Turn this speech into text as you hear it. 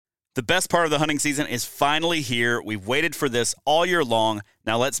The best part of the hunting season is finally here. We've waited for this all year long.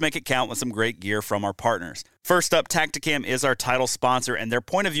 Now let's make it count with some great gear from our partners. First up, Tactacam is our title sponsor, and their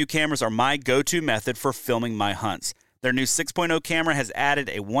point of view cameras are my go-to method for filming my hunts. Their new 6.0 camera has added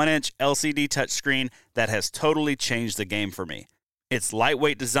a 1-inch LCD touchscreen that has totally changed the game for me. Its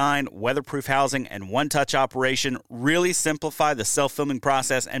lightweight design, weatherproof housing, and one-touch operation really simplify the self-filming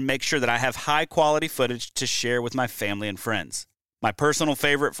process and make sure that I have high-quality footage to share with my family and friends. My personal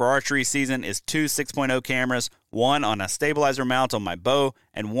favorite for archery season is two 6.0 cameras, one on a stabilizer mount on my bow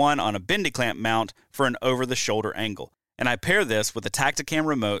and one on a bendy clamp mount for an over-the-shoulder angle. And I pair this with a Tactacam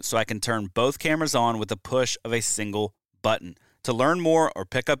remote so I can turn both cameras on with the push of a single button. To learn more or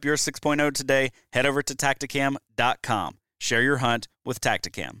pick up your 6.0 today, head over to Tactacam.com. Share your hunt with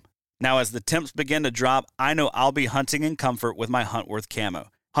Tactacam. Now, as the temps begin to drop, I know I'll be hunting in comfort with my Huntworth camo.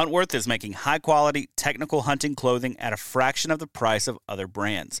 Huntworth is making high-quality, technical hunting clothing at a fraction of the price of other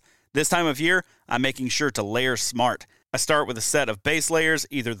brands. This time of year, I'm making sure to layer smart. I start with a set of base layers,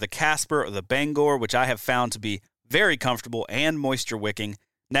 either the Casper or the Bangor, which I have found to be very comfortable and moisture-wicking.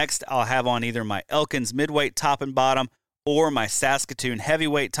 Next, I'll have on either my Elkins midweight top and bottom or my Saskatoon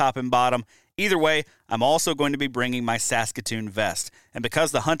heavyweight top and bottom. Either way, I'm also going to be bringing my Saskatoon vest. And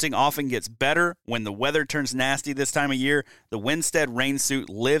because the hunting often gets better when the weather turns nasty this time of year, the Winstead rain suit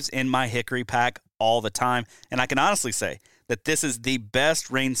lives in my hickory pack all the time. And I can honestly say that this is the best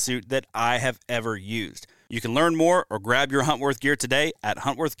rain suit that I have ever used. You can learn more or grab your Huntworth gear today at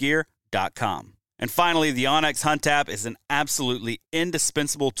huntworthgear.com. And finally, the onX Hunt app is an absolutely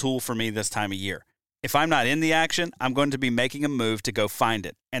indispensable tool for me this time of year. If I'm not in the action, I'm going to be making a move to go find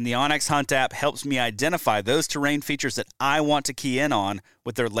it. And the onX Hunt app helps me identify those terrain features that I want to key in on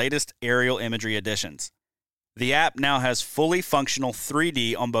with their latest aerial imagery additions. The app now has fully functional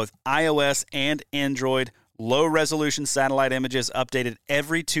 3D on both iOS and Android, low-resolution satellite images updated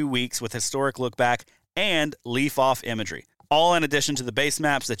every 2 weeks with historic look-back and leaf-off imagery, all in addition to the base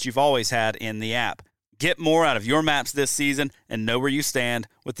maps that you've always had in the app. Get more out of your maps this season and know where you stand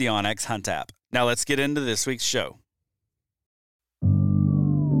with the onX Hunt app. Now let's get into this week's show.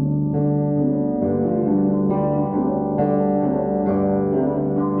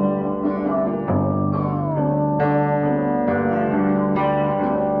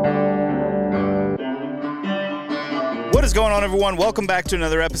 What is going on, everyone? Welcome back to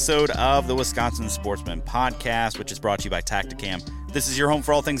another episode of the Wisconsin Sportsman Podcast, which is brought to you by Tactacam. This is your home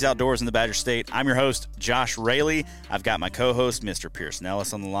for all things outdoors in the Badger State. I'm your host, Josh Raley. I've got my co-host, Mr. Pierce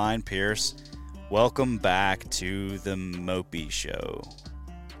Nellis, on the line. Pierce, welcome back to the Mopey Show.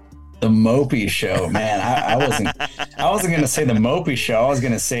 The Mopey Show, man. I wasn't going to say the Mopey Show. I was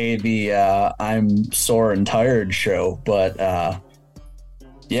going to say the I'm sore and tired show. But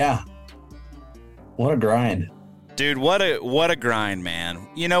yeah, what a grind. Dude, what a grind, man.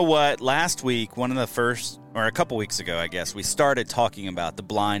 You know what? Last week, a couple weeks ago, I guess, we started talking about the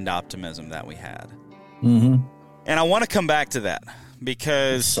blind optimism that we had. Mm-hmm. And I want to come back to that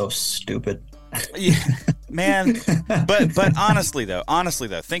because... It's so stupid. Yeah, man. But honestly though,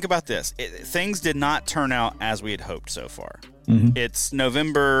 think about this. Things did not turn out as we had hoped so far. Mm-hmm. It's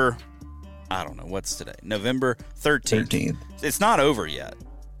November, I don't know, what's today? November 13th. It's not over yet,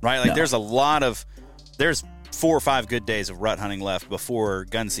 right? Like No. There's 4 or 5 good days of rut hunting left before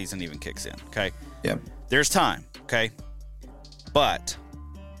gun season even kicks in, okay? Yep. There's time, okay? But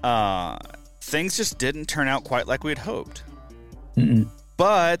things just didn't turn out quite like we had hoped. Mm-mm.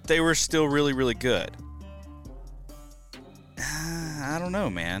 But they were still really, really good. I don't know,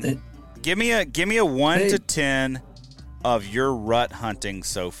 man. Give me a 1 to 10 of your rut hunting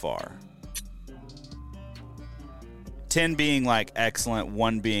so far. 10 being like excellent,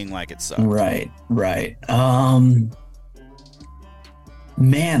 1 being like it sucked. Right.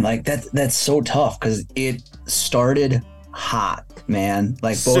 Man, like that's so tough because it started hot, man.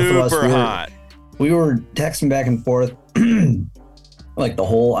 Like both super of us hot. We were texting back and forth. Like the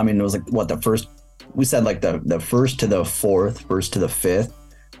whole, I mean, it was like what we said like the first to the fourth, first to the fifth.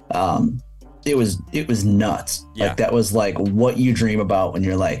 It was nuts. Yeah. Like that was like what you dream about when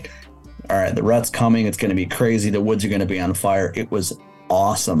you're like, all right, the rut's coming. It's going to be crazy. The woods are going to be on fire. It was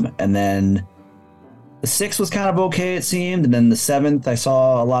awesome. And then the 6th was kind of okay, it seemed. And then the 7th, I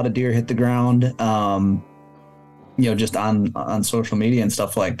saw a lot of deer hit the ground, just on social media and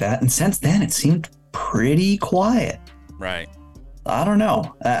stuff like that. And since then, it seemed pretty quiet. Right. I don't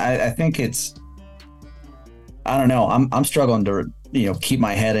know. I think I don't know. I'm struggling to, keep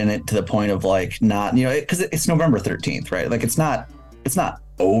my head in it to the point of like not, because it's November 13th, right? Like it's not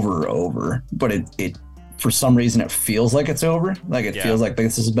over, but it for some reason it feels like it's over. Like it feels like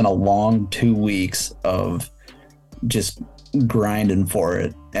this has been a long 2 weeks of just grinding for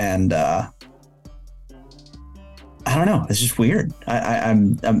it. And I don't know. It's just weird.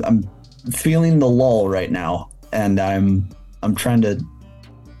 I'm feeling the lull right now, and I'm trying to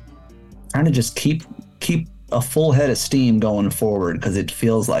just keep a full head of steam going forward, because it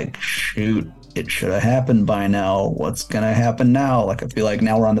feels like, shoot, it should have happened by now. What's gonna happen now? Like, I feel like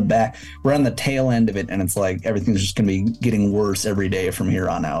now we're on the tail end of it, and it's like everything's just gonna be getting worse every day from here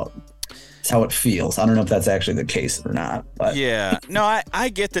on out. It's how it feels. I don't know if that's actually the case or not. But yeah, no, I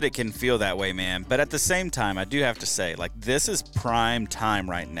get that it can feel that way, man. But at the same time, I do have to say, like, this is prime time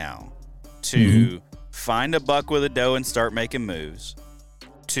right now to find a buck with a doe and start making moves,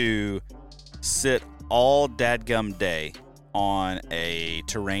 to sit all dadgum day on a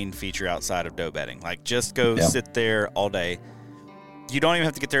terrain feature outside of doe bedding. Like, just go sit there all day. You don't even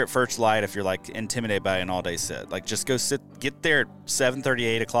have to get there at first light if you're, like, intimidated by an all-day sit. Like, just go get there at 7:30,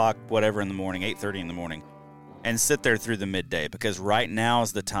 8 o'clock, whatever in the morning, 8:30 in the morning, and sit there through the midday, because right now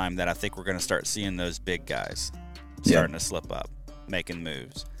is the time that I think we're going to start seeing those big guys starting to slip up, making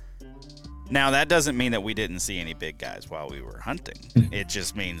moves. Now, that doesn't mean that we didn't see any big guys while we were hunting. It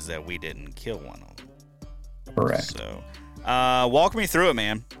just means that we didn't kill one of them. Correct. So, walk me through it,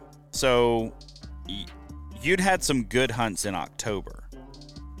 man. So, you'd had some good hunts in October.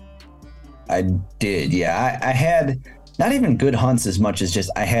 I did, yeah. I had not even good hunts as much as just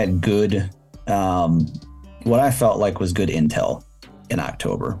I had good, what I felt like was good intel in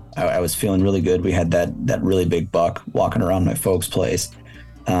October. I was feeling really good. We had that really big buck walking around my folks' place.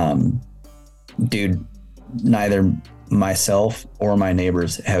 Dude, neither myself or my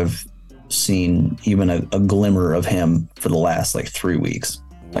neighbors have seen even a glimmer of him for the last like 3 weeks.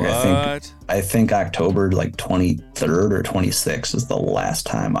 Like, what? I think October like 23rd or 26th is the last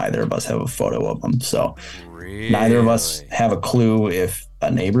time either of us have a photo of him. So neither of us have a clue if a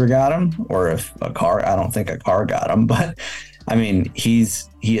neighbor got him or if a car. I don't think a car got him, but I mean, he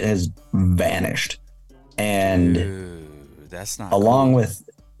has vanished. And dude, that's not along cool. with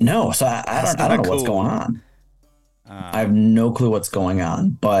no. So I don't know what's going on. I have no clue what's going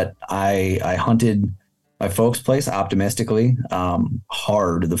on, but I hunted my folks' place optimistically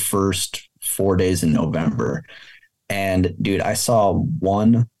hard the first 4 days in November. And dude, I saw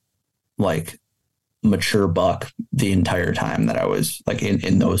one like mature buck the entire time that I was like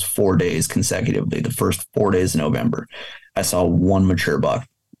in those 4 days consecutively. The first 4 days in November, I saw one mature buck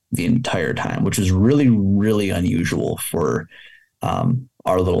the entire time, which was really, really unusual for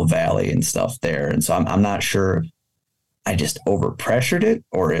our little valley and stuff there. And so I'm not sure if I just overpressured it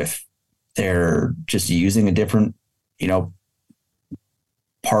or if they're just using a different,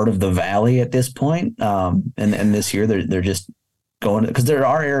 part of the valley at this point. And this year they're just going, because there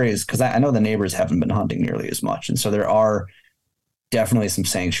are areas, because I know the neighbors haven't been hunting nearly as much. And so there are definitely some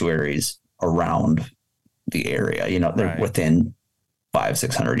sanctuaries around the area, they're within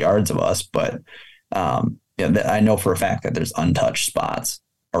 500-600 yards of us. But I know for a fact that there's untouched spots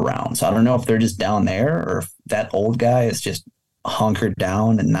around. So I don't know if they're just down there or if that old guy is just hunkered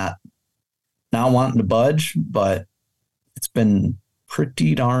down and not wanting to budge, but it's been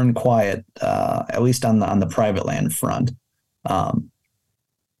pretty darn quiet, at least on the private land front.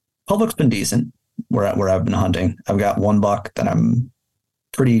 Public's been decent where I've been hunting. I've got one buck that I'm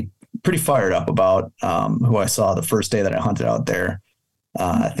pretty fired up about, who I saw the first day that I hunted out there.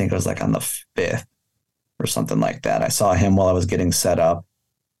 I think it was like on the 5th or something like that. I saw him while I was getting set up,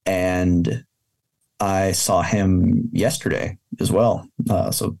 and I saw him yesterday as well.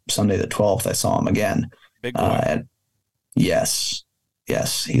 So Sunday the 12th, I saw him again. Big boy. Yes,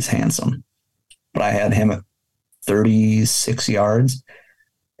 he's handsome. But I had him at 36 yards,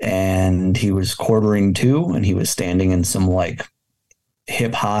 and he was quartering 2, and he was standing in some like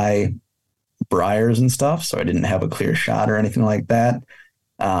hip high briars and stuff. So I didn't have a clear shot or anything like that.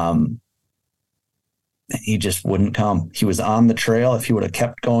 He just wouldn't come. He was on the trail. If he would have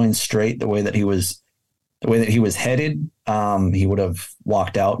kept going straight the way that he was headed, he would have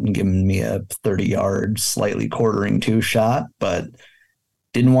walked out and given me a 30-yard, slightly quartering 2 shot, but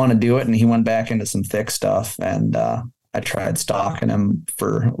didn't want to do it. And he went back into some thick stuff. And I tried stalking him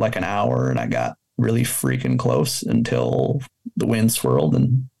for like an hour, and I got really freaking close until the wind swirled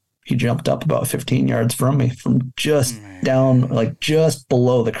and he jumped up about 15 yards from me, from just down, like just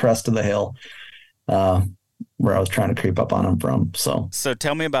below the crest of the hill, where I was trying to creep up on him from. So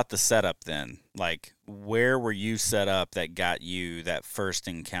tell me about the setup then. Like, where were you set up that got you that first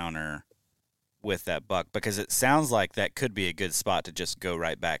encounter with that buck? Because it sounds like that could be a good spot to just go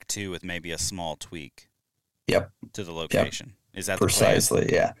right back to with maybe a small tweak. Yep. To the location. Yep. Is that precisely? The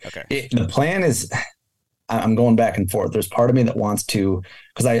plan? Yeah. Okay. The plan is, I'm going back and forth. There's part of me that wants to,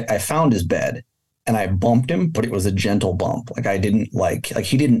 because I found his bed, and I bumped him, but it was a gentle bump. Like I didn't like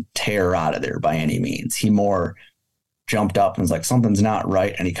he didn't tear out of there by any means. He more jumped up and was like, something's not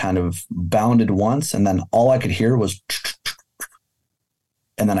right. And he kind of bounded once, and then all I could hear was,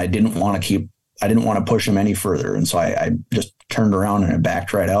 and then I didn't want to push him any further. And so I just turned around and I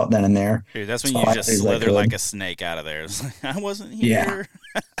backed right out then and there. Dude, that's when you just slither like a snake out of there. It's like, I wasn't here.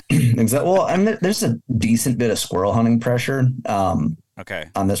 Yeah. Exactly. Well, I mean, there's a decent bit of squirrel hunting pressure okay,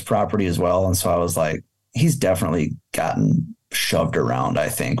 on this property as well. And so I was like, he's definitely gotten shoved around, I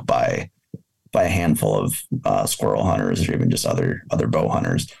think, by a handful of squirrel hunters or even just other bow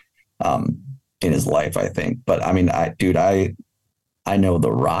hunters in his life, I think. But I mean, I know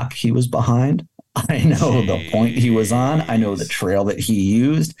the rock he was behind. I know the point he was on. I know the trail that he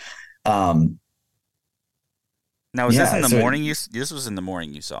used. Now, was this in the morning? This was in the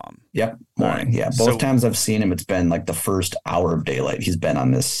morning you saw him? Yep, morning. Right. Yeah, both times I've seen him, it's been like the first hour of daylight. He's been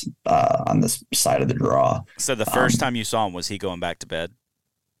on this side of the draw. So the first time you saw him, was he going back to bed?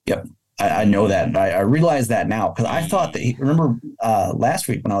 Yep, I know that. I realize that now because I thought that remember last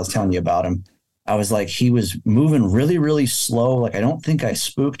week when I was telling you about him, I was like, he was moving really, really slow. Like, I don't think I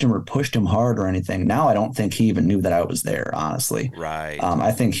spooked him or pushed him hard or anything. Now I don't think he even knew that I was there, honestly. Right.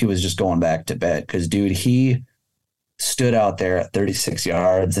 I think he was just going back to bed because, dude, he stood out there at 36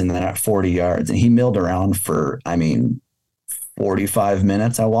 yards and then at 40 yards, and he milled around for, 45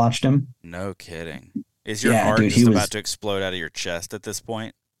 minutes. I watched him. No kidding. Is your heart just about to explode out of your chest at this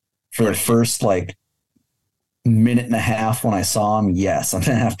point? For the first, minute and a half when I saw him, yes. And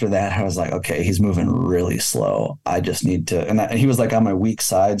then after that, I was like, okay, he's moving really slow. I just need to, and he was like on my weak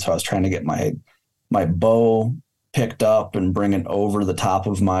side. So I was trying to get my bow picked up and bring it over the top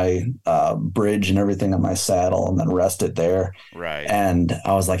of my bridge and everything on my saddle and then rest it there. Right. And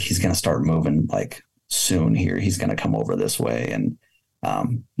I was like, he's going to start moving soon here. He's going to come over this way. And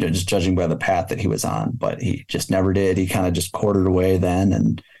just judging by the path that he was on, but he just never did. He kind of just quartered away then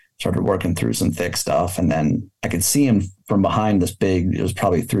and started working through some thick stuff. And then I could see him from behind this big, it was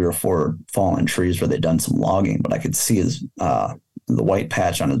probably 3 or 4 fallen trees where they'd done some logging, but I could see his, the white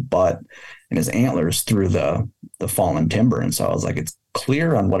patch on his butt and his antlers through the fallen timber. And so I was like, it's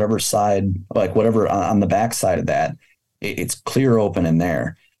clear on whatever side, whatever on the back side of that, it's clear open in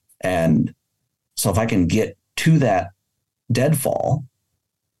there. And so if I can get to that deadfall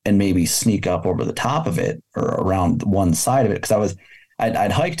and maybe sneak up over the top of it or around one side of it, because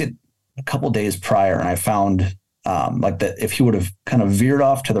I'd hiked it a couple days prior, and I found that if he would have kind of veered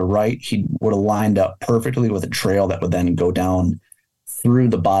off to the right, he would have lined up perfectly with a trail that would then go down through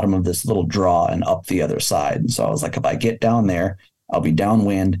the bottom of this little draw and up the other side. And so I was like, if I get down there, I'll be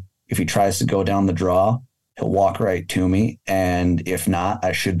downwind. If he tries to go down the draw, he'll walk right to me. And if not,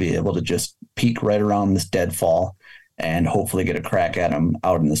 I should be able to just peek right around this deadfall and hopefully get a crack at him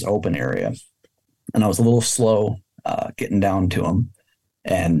out in this open area. And I was a little slow getting down to him.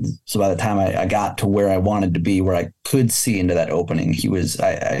 And so by the time I got to where I wanted to be, where I could see into that opening,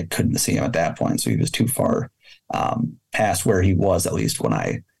 I couldn't see him at that point. So he was too far past where he was, at least when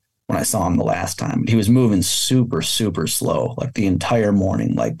I saw him the last time. He was moving super, super slow, the entire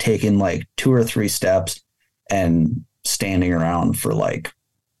morning, taking 2 or 3 steps and standing around for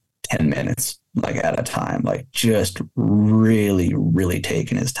 10 minutes, at a time, just really, really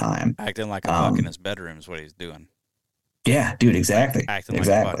taking his time. Acting like a buck in his bedroom is what he's doing. Yeah, dude, exactly. Acting like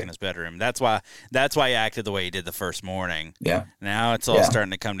a buck in his bedroom. That's why he acted the way he did the first morning. Yeah. Now it's all starting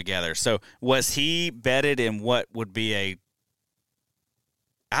to come together. So was he bedded in what would be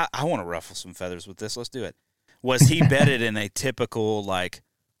I want to ruffle some feathers with this. Let's do it. Was he bedded in a typical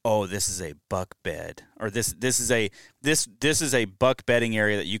this is a buck bed, or this is a buck bedding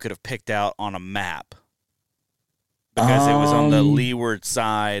area that you could have picked out on a map because it was on the leeward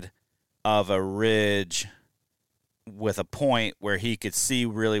side of a ridge with a point where he could see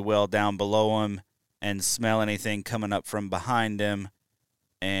really well down below him and smell anything coming up from behind him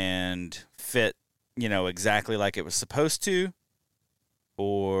and fit, exactly like it was supposed to,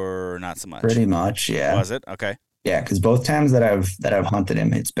 or not so much? Pretty much, yeah. Was it? Okay. Yeah, because both times that I've hunted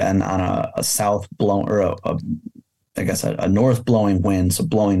him, it's been on a south blowing or a north blowing wind, so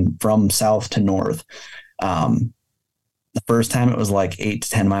blowing from south to north. The first time it was 8 to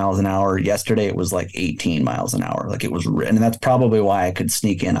 10 miles an hour. Yesterday it was 18 miles an hour. It was, and that's probably why I could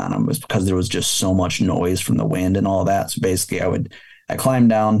sneak in on him, was because there was just so much noise from the wind and all that. So basically I climbed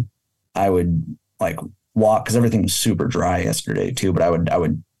down, I would walk, because everything was super dry yesterday too, but I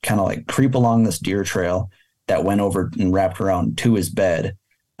would kind of creep along this deer trail that went over and wrapped around to his bed,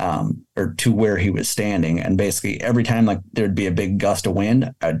 or to where he was standing. And basically every time there'd be a big gust of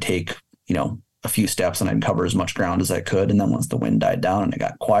wind, I'd take, a few steps and I'd cover as much ground as I could. And then once the wind died down and it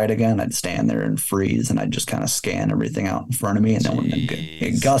got quiet again, I'd stand there and freeze and I'd just kind of scan everything out in front of me. And then when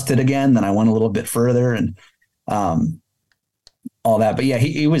it gusted again, then I went a little bit further and all that. But yeah,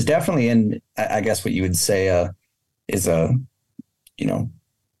 he was definitely in, I guess what you would say is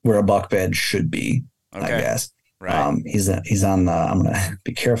where a buck bed should be, I guess. Right. He's on the, I'm going to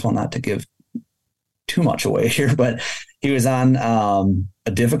be careful not to give too much away here, but he was on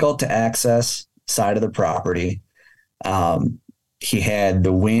a difficult to access side of the property. He had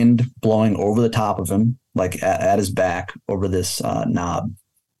the wind blowing over the top of him, like at his back over this knob.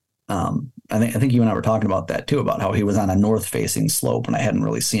 I think you and I were talking about that too, about how he was on a north facing slope and I hadn't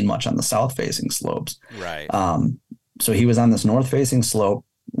really seen much on the south facing slopes. Right. So he was on this north facing slope,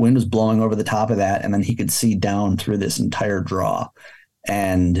 wind was blowing over the top of that. And then he could see down through this entire draw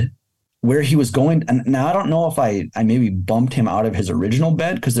and where he was going. And now I don't know if I maybe bumped him out of his original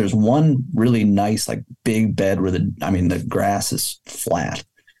bed, because there's one really nice, like big bed where the grass is flat.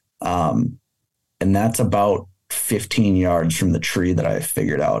 And that's about 15 yards from the tree that I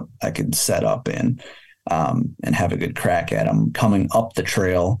figured out I could set up in and have a good crack at him coming up the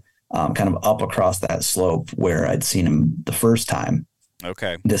trail, kind of up across that slope where I'd seen him the first time.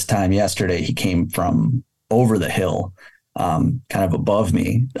 Okay. This time yesterday, he came from over the hill, kind of above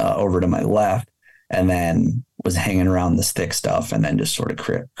me, over to my left, and then was hanging around this thick stuff and then just sort of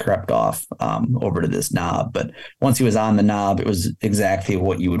crept off over to this knob. But once he was on the knob, it was exactly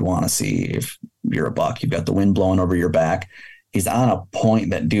what you would want to see if you're a buck. You've got the wind blowing over your back. He's on a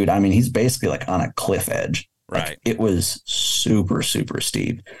point that, dude, he's basically like on a cliff edge. Right. Like, it was super, super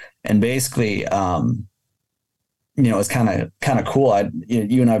steep. And basically, it's kind of cool.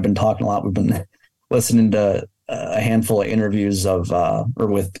 You and I have been talking a lot. We've been listening to a handful of interviews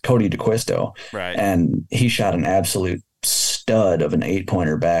with Cody DeQuisto. Right. And he shot an absolute stud of an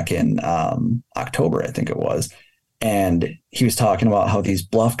 8-pointer back in October, I think it was. And he was talking about how these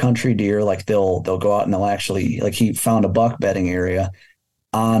bluff country deer, like they'll go out and they'll actually, like, he found a buck bedding area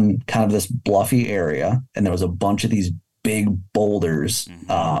on kind of this bluffy area. And there was a bunch of these big boulders,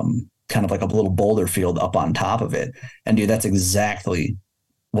 kind of like a little boulder field up on top of it. And dude, that's exactly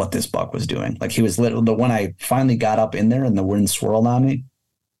what this buck was doing. Like, he was when I finally got up in there and the wind swirled on me,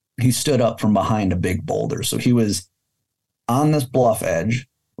 he stood up from behind a big boulder. So he was on this bluff edge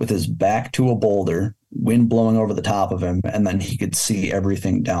with his back to a boulder, wind blowing over the top of him. And then he could see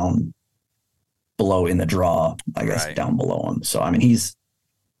everything down below in the draw, I guess, right, down below him. So,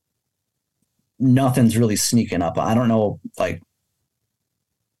 nothing's really sneaking up. I don't know, like,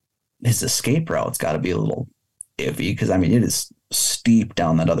 his escape route's got to be a little iffy because, it is steep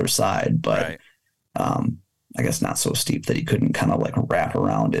down that other side, but right. I guess not so steep that he couldn't kind of like wrap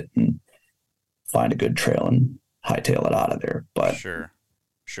around it and find a good trail and hightail it out of there. But sure.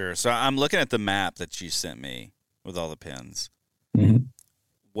 So I'm looking at the map that you sent me with all the pins. Mm-hmm.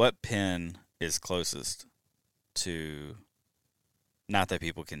 What pin is closest to, not that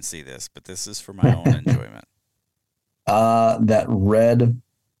people can see this, but this is for my own enjoyment. That red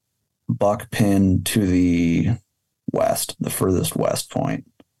buck pin to the west, the furthest west point.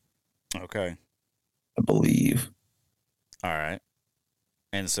 Okay. I believe. All right.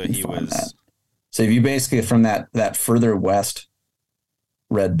 And so he was. That. So if you basically, from that further west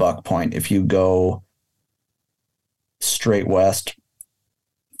red buck point, if you go straight west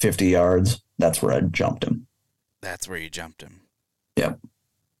 50 yards, that's where I jumped him. That's where you jumped him. Yep.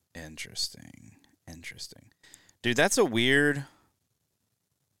 Interesting. Dude, that's a weird.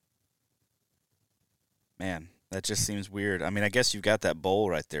 Man, that just seems weird. I guess you've got that bowl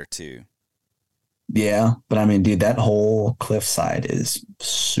right there too. Yeah, but dude, that whole cliffside is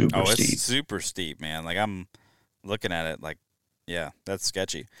super steep. It's super steep, man. Like, I'm looking at it like, yeah, that's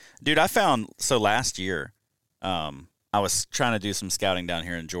sketchy. Dude, so last year, I was trying to do some scouting down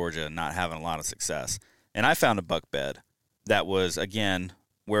here in Georgia and not having a lot of success. And I found a buck bed that was, again,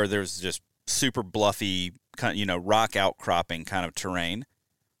 where there's just super bluffy, kind of, rock outcropping kind of terrain.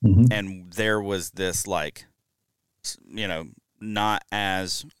 Mm-hmm. And there was this, like, not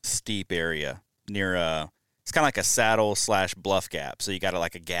as steep area near it's kind of like a saddle / bluff gap. So you got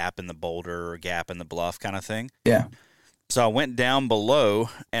like a gap in the boulder or a gap in the bluff kind of thing. Yeah. So I went down below,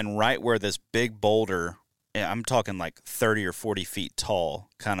 and right where this big boulder, I'm talking like 30 or 40 feet tall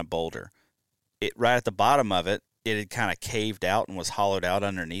kind of boulder, right at the bottom of it, it had kind of caved out and was hollowed out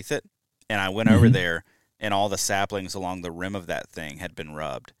underneath it. And I went over there, and all the saplings along the rim of that thing had been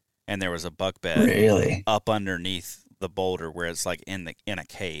rubbed. And there was a buck bed really up underneath the boulder where it's like in a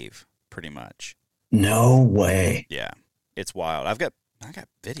cave, pretty much. No way. Yeah, it's wild. I got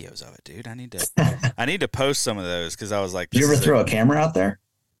videos of it, dude. I need to post some of those because I was like, did you ever throw a camera out there?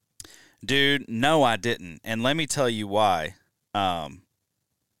 Dude, no, I didn't. And let me tell you why.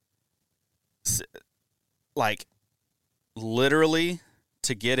 Like, literally,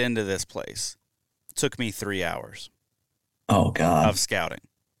 to get into this place took me 3 hours Oh God. of scouting,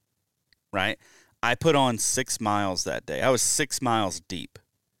 right? I put on 6 miles that day. I was 6 miles deep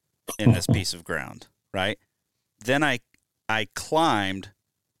in this piece of ground, right? Then I climbed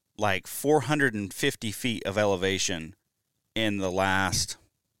like 450 feet of elevation in the last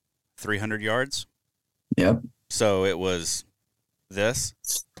 300 yards. Yep. So it was this.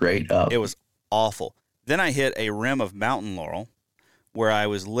 Straight up. It was awful. Then I hit a rim of mountain laurel where I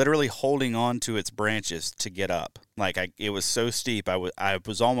was literally holding on to its branches to get up. Like it was so steep, I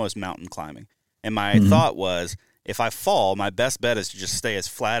was almost mountain climbing. And my thought was, if I fall, my best bet is to just stay as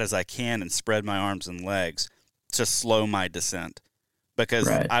flat as I can and spread my arms and legs to slow my descent. Because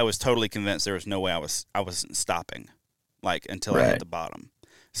I was totally convinced there was no way I wasn't stopping, like, until I hit the bottom.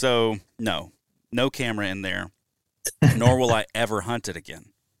 So no camera in there, nor will I ever hunt it again.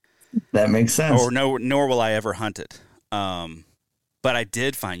 That makes sense. Or nor will I ever hunt it. But I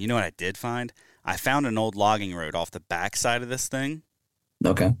did find, you know what I did find? I found an old logging road off the back side of this thing.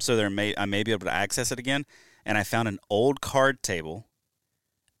 Okay. So I may be able to access it again. And I found an old card table,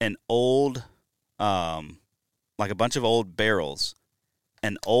 an old, like a bunch of old barrels,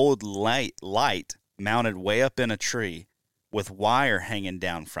 an old light mounted way up in a tree with wire hanging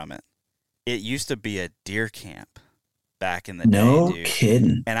down from it. It used to be a deer camp back in the day, dude. No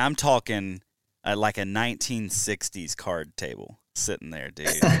kidding. And I'm talking like a 1960s card table sitting there, dude.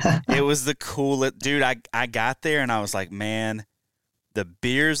 It was the coolest. Dude, I got there and I was like, man, the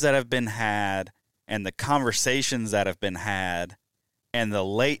beers that have been had and the conversations that have been had and the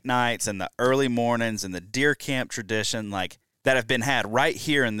late nights and the early mornings and the deer camp tradition, like, that have been had right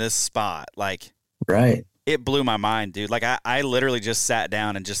here in this spot. Like, right. It blew my mind, dude. Like, I literally just sat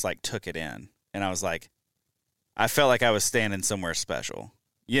down and just, like, took it in. And I was like, I felt like I was standing somewhere special,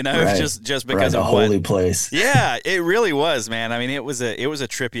 you know, just because of a holy place. Yeah, it really was, man. I mean, it was a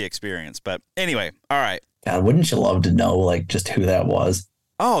trippy experience. But anyway, all right. God, wouldn't you love to know, like, just who that was?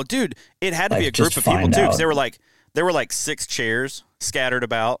 Oh, dude, it had to be a group of people too, because there were like 6 chairs scattered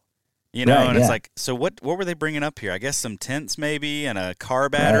about, you know, and it's like, so what were they bringing up here? I guess some tents maybe and a car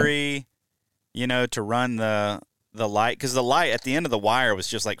battery, you know, to run the light, because the light at the end of the wire was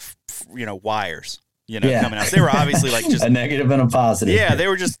just like, you know, wires. You know, coming out. So they were obviously like just a negative and a positive. Yeah, they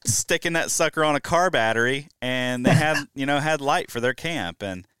were just sticking that sucker on a car battery, and they had, you know, had light for their camp,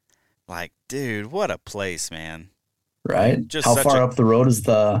 and like, dude, what a place, man. Right. Just how far up the road is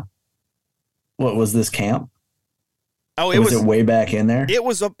what was this camp? Oh, was it way back in there? It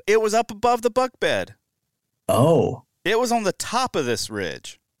was up above the buck bed. Oh. It was on the top of this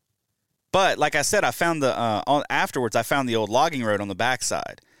ridge. But like I said, I found afterwards I found the old logging road on the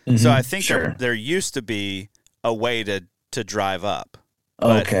backside. Mm-hmm, so I think there used to be a way to drive up.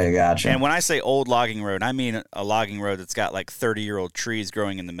 Okay, gotcha. And when I say old logging road, I mean a logging road that's got like 30-year-old trees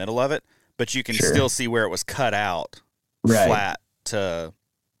growing in the middle of it, but you can still see where it was cut out flat to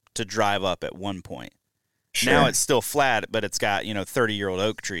drive up at one point. Sure. Now it's still flat, but it's got, you know, 30-year-old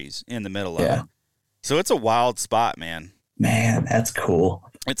oak trees in the middle of it. So it's a wild spot, man. Man, that's cool.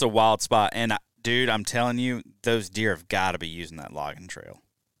 It's a wild spot. And, dude, I'm telling you, those deer have got to be using that logging trail.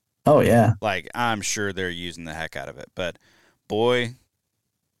 Oh, yeah. Like, I'm sure they're using the heck out of it. But, boy,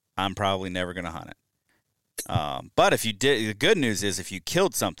 I'm probably never going to hunt it. But if you did, the good news is if you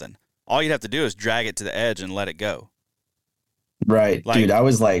killed something, all you'd have to do is drag it to the edge and let it go. Right. Like, dude, I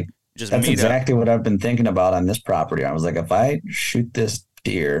was like, that's exactly what I've been thinking about on this property. I was like, if I shoot this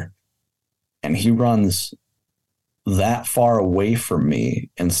deer and he runs that far away from me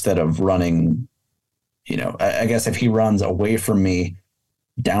instead of running, you know, I guess if he runs away from me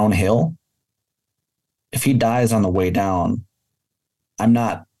downhill, if he dies on the way down, I'm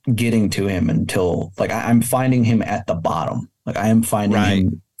not getting to him until, like, I'm finding him at the bottom. Like, I am finding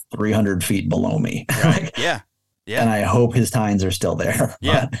him 300 feet below me. Right. Yeah. And I hope his tines are still there.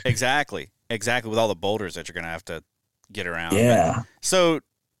 Yeah, exactly. Exactly, with all the boulders that you're going to have to get around. Yeah. But, so,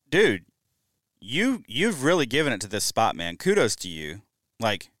 dude, you've really given it to this spot, man. Kudos to you.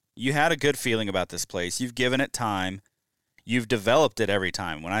 Like, you had a good feeling about this place. You've given it time. You've developed it every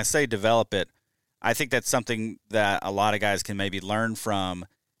time. When I say develop it, I think that's something that a lot of guys can maybe learn from,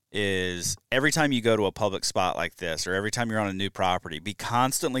 is every time you go to a public spot like this, or every time you're on a new property, be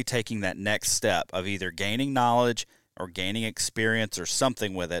constantly taking that next step of either gaining knowledge or gaining experience or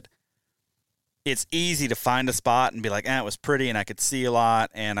something with it. It's easy to find a spot and be like, it was pretty and I could see a lot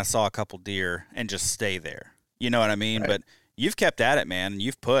and I saw a couple deer, and just stay there. You know what I mean? Right. But you've kept at it, man, and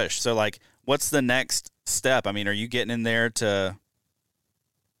you've pushed. So, like, what's the next step? I mean, are you getting in there to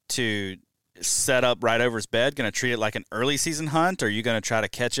to set up right over his bed? Going to treat it like an early season hunt? Or are you going to try to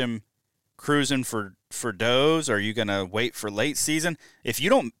catch him cruising for does? Or are you going to wait for late season? If you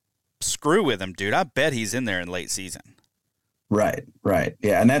don't screw with him, dude, I bet he's in there in late season. Right.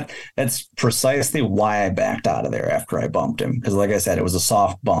 Yeah. And that's precisely why I backed out of there after I bumped him. Because like I said, it was a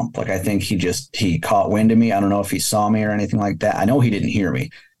soft bump. Like I think he caught wind of me. I don't know if he saw me or anything like that. I know he didn't hear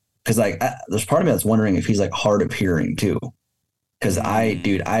me. Because there's part of me that's wondering if he's like hard of hearing too. Because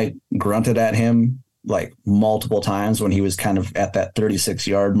I grunted at him like multiple times when he was kind of at that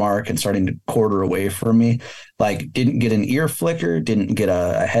 36-yard mark and starting to quarter away from me. Like didn't get an ear flicker, didn't get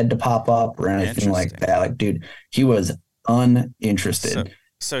a head to pop up or anything like that. Like, dude, he was uninterested.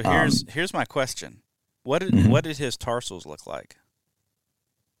 So here's my question. What did his tarsals look like?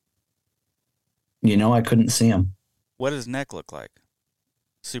 I couldn't see him. What did his neck look like?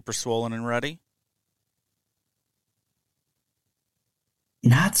 Super swollen and ruddy?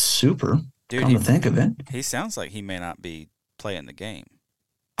 Not super. Dude, come to think of it. He sounds like he may not be playing the game.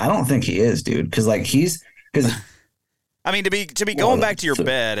 I don't think he is, dude. Because I mean, to be going back to your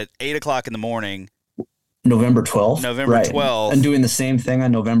bed at 8:00 in the morning, November 12th, November 12th, and doing the same thing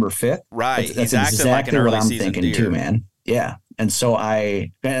on November 5th, right? That's exactly like an early what I'm season thinking deer. too, man. Yeah, and so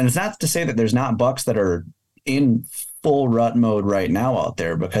and it's not to say that there's not bucks that are in full rut mode right now out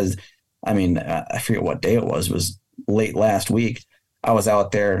there, because I mean, I forget what day it was late last week. I was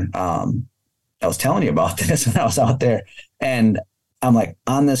out there. I was telling you about this when I was out there, and I'm like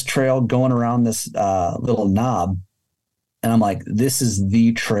on this trail going around this little knob, and I'm like, this is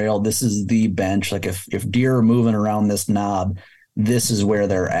the trail. This is the bench. Like if deer are moving around this knob, this is where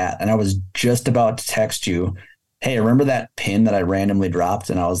they're at. And I was just about to text you, hey, remember that pin that I randomly dropped?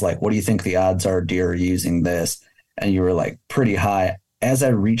 And I was like, what do you think the odds are deer are using this? And you were like, pretty high. As I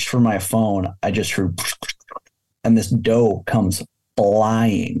reached for my phone, I just heard, and this doe comes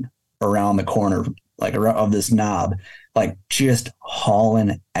flying around the corner, like of this knob, like just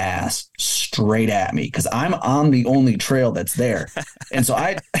hauling ass straight at me, because I'm on the only trail that's there. And so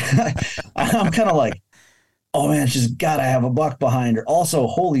I'm kind of like, oh man, she's got to have a buck behind her. Also,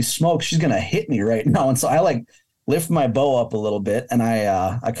 holy smoke, she's going to hit me right now. And so I like lift my bow up a little bit, and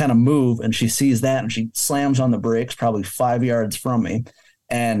I kind of move, and she sees that, and she slams on the brakes probably 5 yards from me.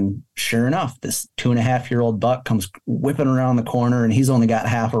 And sure enough, this 2.5-year-old buck comes whipping around the corner, and he's only got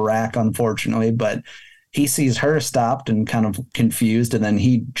half a rack, unfortunately, but he sees her stopped and kind of confused. And then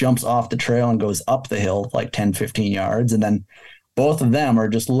he jumps off the trail and goes up the hill like 10, 15 yards. And then both of them are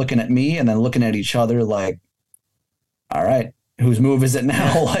just looking at me and then looking at each other like, all right, whose move is it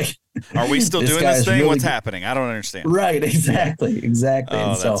now? Like, are we still doing this thing? Really... What's happening? I don't understand. Right. Exactly.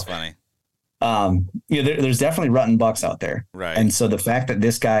 Oh, that's funny. There's definitely rutting bucks out there. Right. And so the fact that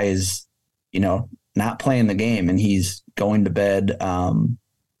this guy is, not playing the game and he's going to bed,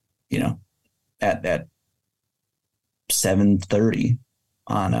 at 7:30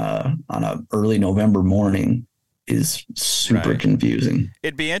 on a early November morning is super confusing.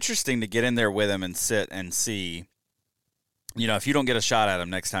 It'd be interesting to get in there with him and sit and see, if you don't get a shot at him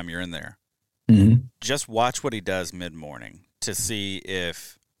next time you're in there, just watch what he does mid-morning to see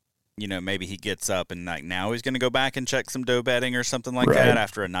if, maybe he gets up and like now he's going to go back and check some doe bedding or something like that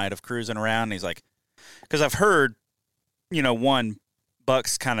after a night of cruising around. And he's like, because I've heard,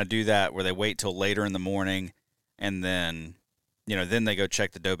 bucks kind of do that where they wait till later in the morning and then, then they go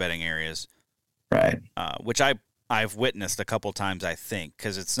check the doe bedding areas. Right. Which I've witnessed a couple times, I think,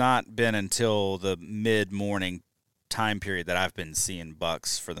 because it's not been until the mid-morning time period that I've been seeing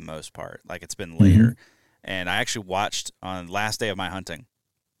bucks for the most part. Like it's been later. And I actually watched on last day of my hunting,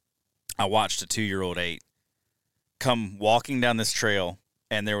 I watched a 2-year-old 8 come walking down this trail,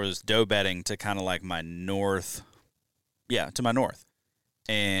 and there was doe bedding to kind of like my north. Yeah, to my north.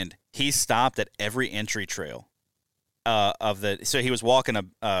 And he stopped at every entry trail so he was walking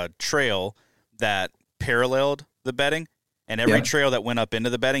a trail that paralleled the bedding, and every trail that went up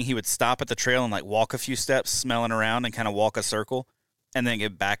into the bedding, he would stop at the trail and like walk a few steps, smelling around and kind of walk a circle, and then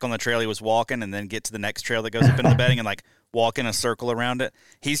get back on the trail he was walking, and then get to the next trail that goes up into the bedding and like walk in a circle around it.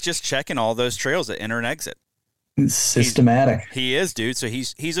 He's just checking all those trails that enter and exit. It's systematic. He is, dude. So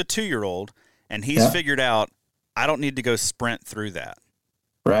he's a 2-year-old, and he's figured out, I don't need to go sprint through that.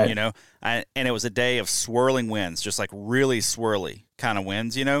 Right. And it was a day of swirling winds, just like really swirly kind of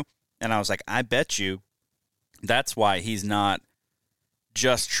winds, and I was like, I bet you that's why he's not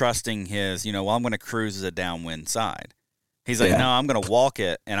just trusting his, I'm going to cruise as a downwind side. He's like, no, I'm going to walk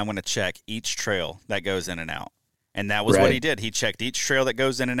it, and I'm going to check each trail that goes in and out. And that was what he did. He checked each trail that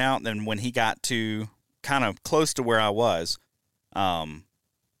goes in and out. And then when he got to kind of close to where I was,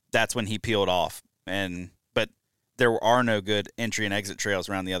 that's when he peeled off. But there are no good entry and exit trails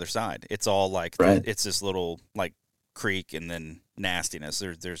around the other side. It's all like Right. it's this little like creek and then nastiness.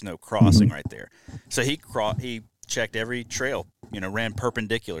 There's no crossing right there. So he checked every trail, ran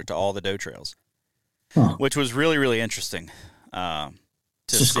perpendicular to all the doe trails, which was really, really interesting.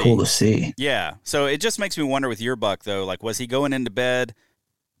 It's just cool to see. Yeah. So it just makes me wonder with your buck though, like was he going into bed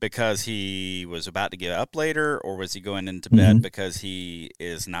because he was about to get up later, or was he going into bed because he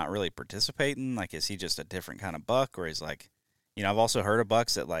is not really participating? Like, is he just a different kind of buck, or he's like, I've also heard of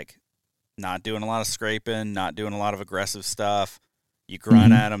bucks that like not doing a lot of scraping, not doing a lot of aggressive stuff. You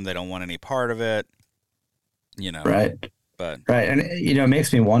grunt at them, they don't want any part of it. Right. But right, and it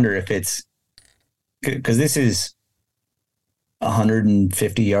makes me wonder if it's because this is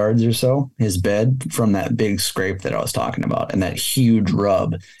 150 yards or so, his bed from that big scrape that I was talking about and that huge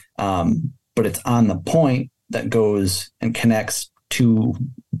rub. But it's on the point that goes and connects two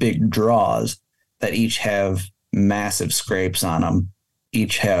big draws that each have massive scrapes on them,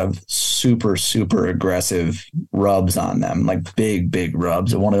 each have super, super aggressive rubs on them, like big, big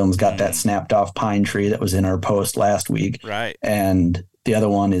rubs. And one of them's got that snapped off pine tree that was in our post last week. Right. And the other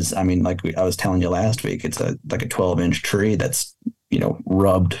one is, I was telling you last week, it's like a 12-inch tree that's,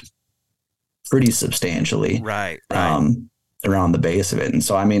 rubbed pretty substantially. Right. Around the base of it. And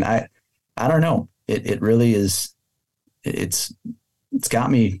so, I don't know. It really is. It's got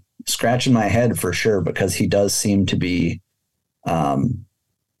me scratching my head for sure, because he does seem to be, I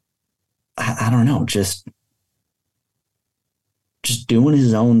don't know, just doing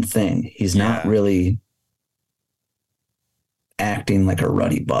his own thing. He's not really acting like a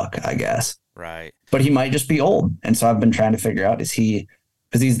ruddy buck, I guess. Right. But he might just be old. And so I've been trying to figure out, is he,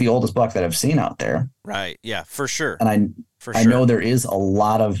 because he's the oldest buck that I've seen out there. Right. Yeah, for sure. And I know there is a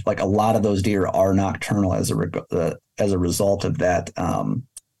lot of those deer are nocturnal as a result of that,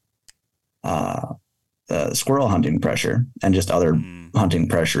 squirrel hunting pressure and just other hunting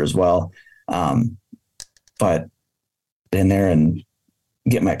pressure as well. But in there and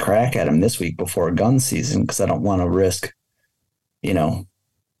get my crack at him this week before gun season, because I don't want to risk,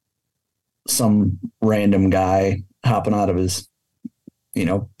 some random guy hopping out of his,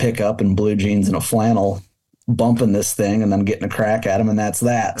 pickup and blue jeans and a flannel, bumping this thing and then getting a crack at him, and that's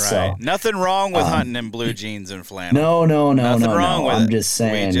that. Right. So nothing wrong with hunting in blue jeans and flannel. No. Nothing wrong with I'm it. just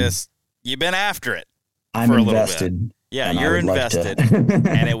saying. You've been after it. I'm invested. Yeah, you're invested,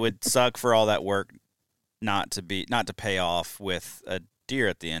 and it would suck for all that work not to pay off with a deer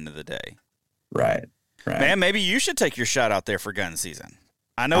at the end of the day. Right. Man, maybe you should take your shot out there for gun season.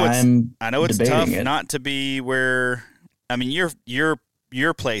 I know it's tough not to be where.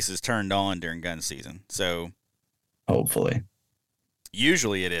 Your place is turned on during gun season, so hopefully.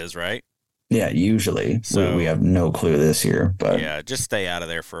 Usually it is, right? Yeah, usually. So we have no clue this year, but yeah, just stay out of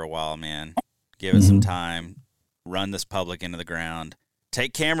there for a while, man. Give it some time. Run this public into the ground.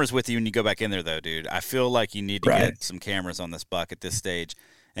 Take cameras with you when you go back in there, though, dude. I feel like you need to get some cameras on this buck at this stage,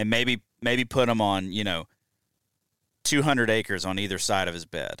 and maybe put them on 200 acres on either side of his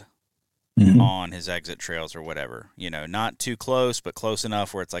bed. On his exit trails or whatever, not too close, but close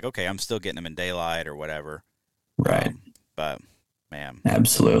enough where it's like, okay, I'm still getting him in daylight or whatever. Right. But man,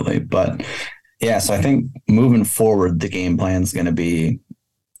 absolutely. But yeah, so I think moving forward, the game plan is going to be,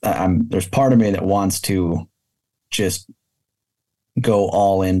 there's part of me that wants to just go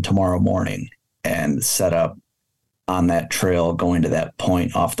all in tomorrow morning and set up on that trail, going to that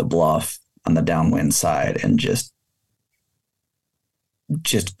point off the bluff on the downwind side and just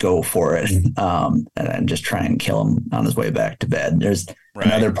go for it, and just try and kill him on his way back to bed. There's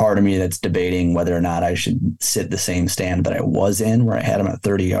another part of me that's debating whether or not I should sit the same stand that I was in, where I had him at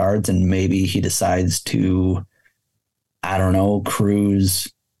 30 yards, and maybe he decides to, I don't know,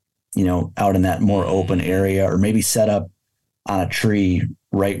 cruise, out in that more open area, or maybe set up on a tree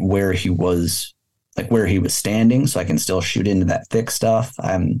right where he was, like where he was standing, so I can still shoot into that thick stuff.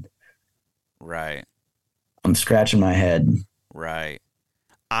 I'm scratching my head. Right.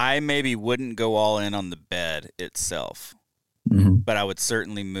 I maybe wouldn't go all in on the bed itself, but I would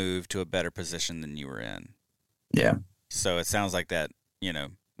certainly move to a better position than you were in. Yeah. So it sounds like that,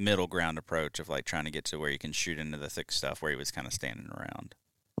 middle ground approach of like trying to get to where you can shoot into the thick stuff where he was kind of standing around.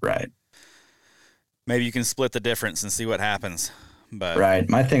 Right. Maybe you can split the difference and see what happens. But right.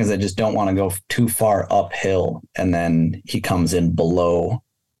 My thing is I just don't want to go too far uphill and then he comes in below,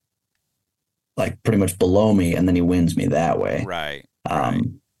 like pretty much below me, and then he wins me that way. Right.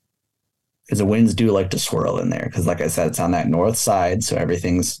 Because the winds do like to swirl in there. Because like I said, it's on that north side, so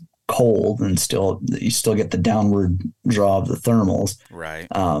everything's cold and you still get the downward draw of the thermals. Right.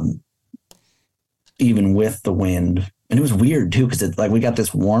 Even with the wind, and it was weird too because we got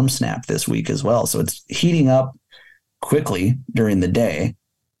this warm snap this week as well, so it's heating up quickly during the day.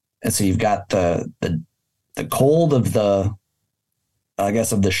 And so you've got the cold of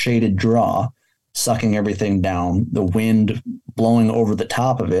of the shaded draw sucking everything down, the wind blowing over the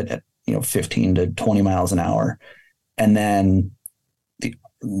top of it at 15 to 20 miles an hour. And then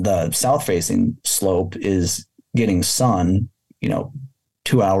the south facing slope is getting sun,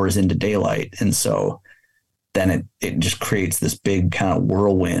 2 hours into daylight. And so then it just creates this big kind of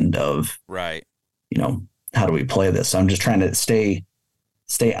whirlwind of, right. How do we play this? So I'm just trying to stay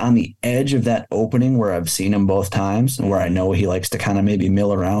on the edge of that opening where I've seen him both times and where I know he likes to kind of maybe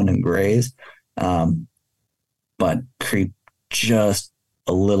mill around and graze. But creep just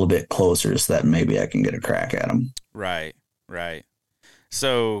a little bit closer so that maybe I can get a crack at him. Right.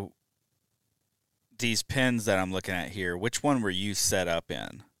 So these pins that I'm looking at here, which one were you set up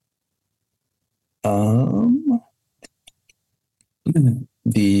in?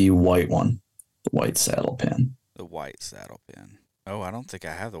 The white one, the white saddle pin. The white saddle pin. Oh, I don't think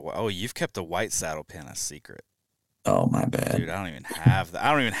I have the white. Oh, you've kept the white saddle pin a secret. Oh, my bad. Dude, I don't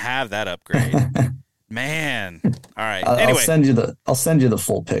even have that upgrade. Man. All right. Anyway, I'll send you the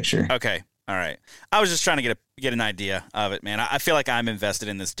full picture. Okay. All right. I was just trying to get an idea of it, man. I feel like I'm invested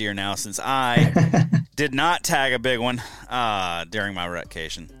in this deer now since I did not tag a big one during my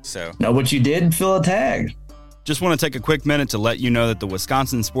rutcation. So no, but you did fill a tag. Just want to take a quick minute to let you know that the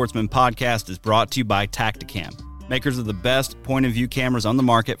Wisconsin Sportsman Podcast is brought to you by Tactacam, makers of the best point-of-view cameras on the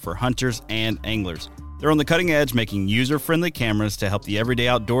market for hunters and anglers. They're on the cutting edge, making user-friendly cameras to help the everyday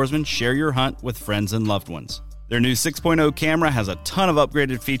outdoorsman share your hunt with friends and loved ones. Their new 6.0 camera has a ton of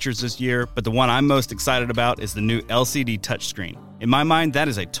upgraded features this year, but the one I'm most excited about is the new LCD touchscreen. In my mind, that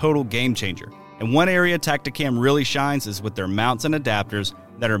is a total game changer. And one area Tactacam really shines is with their mounts and adapters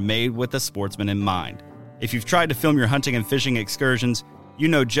that are made with the sportsman in mind. If you've tried to film your hunting and fishing excursions, you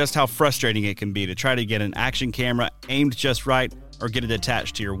know just how frustrating it can be to try to get an action camera aimed just right or get it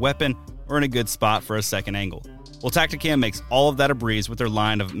attached to your weapon or in a good spot for a second angle. Well, Tactacam makes all of that a breeze with their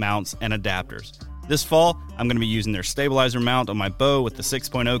line of mounts and adapters. This fall, I'm going to be using their stabilizer mount on my bow with the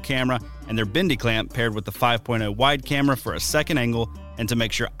 6.0 camera and their bendy clamp paired with the 5.0 wide camera for a second angle and to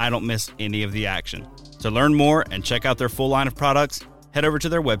make sure I don't miss any of the action. To learn more and check out their full line of products, head over to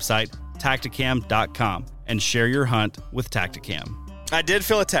their website, Tactacam.com, and share your hunt with Tactacam. I did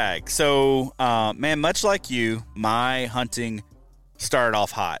fill a tag. So, man, much like you, my hunting started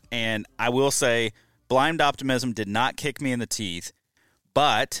off hot. And I will say, blind optimism did not kick me in the teeth,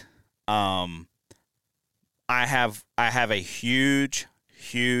 but I have a huge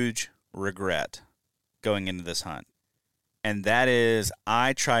regret going into this hunt. And that is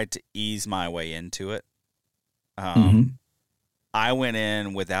I tried to ease my way into it. I went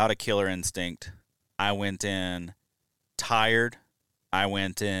in without a killer instinct. I went in tired. I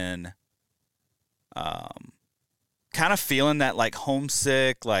went in kind of feeling that like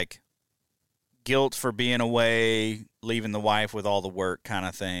homesick, like guilt for being away, leaving the wife with all the work kind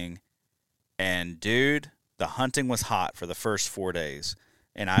of thing. And dude, the hunting was hot for the first 4 days,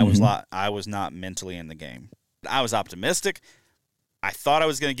 and I was not mentally in the game. I was optimistic. I thought I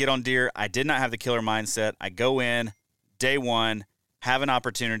was going to get on deer. I did not have the killer mindset. I go in day one, have an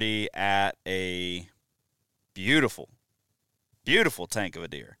opportunity at a beautiful tank of a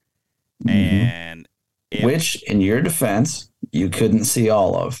deer. And which, in your defense, you couldn't see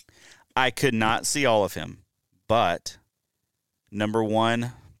all of. I could not see all of him. But, number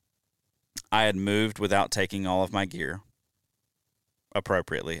one, I had moved without taking all of my gear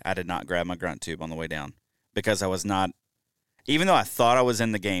appropriately. I did not grab my grunt tube on the way down because I was not, even though I thought I was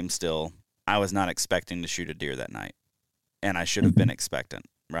in the game still, I was not expecting to shoot a deer that night. And I should have been expectant,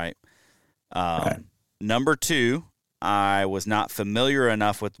 right? Number two, I was not familiar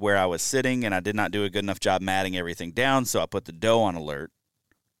enough with where I was sitting, and I did not do a good enough job matting everything down, so I put the doe on alert,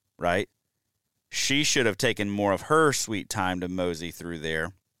 right? She should have taken more of her sweet time to mosey through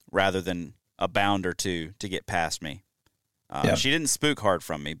there rather than a bound or two to get past me. She didn't spook hard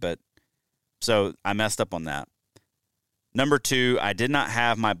from me, but so I messed up on that. Number two, I did not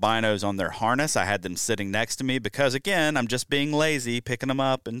have my binos on their harness. I had them sitting next to me because, again, I'm just being lazy, picking them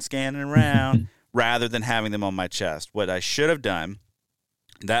up and scanning around rather than having them on my chest. What I should have done,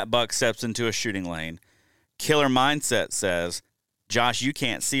 that buck steps into a shooting lane. Killer mindset says, Josh, you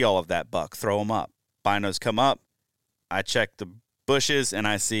can't see all of that buck. Throw them up. Binos come up. I check the bushes, and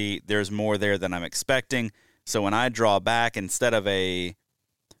I see there's more there than I'm expecting. So when I draw back, instead of a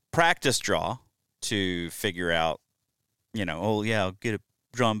practice draw to figure out, I'll get it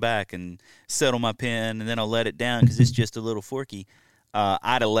drawn back and settle my pin, and then I'll let it down because it's just a little forky.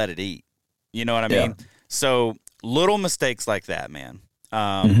 I'd have let it eat. You know what I mean? So little mistakes like that, man.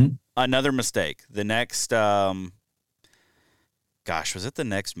 Another mistake. The next gosh, was it the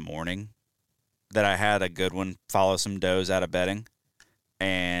next morning that I had a good one follow some does out of bedding?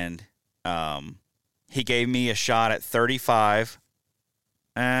 And he gave me a shot at 35.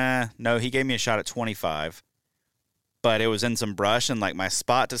 No, he gave me a shot at 25. But it was in some brush, and like my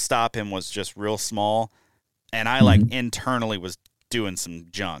spot to stop him was just real small. And I like internally was doing some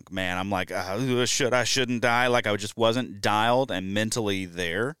junk, man. I'm like, I shouldn't die. Like I just wasn't dialed and mentally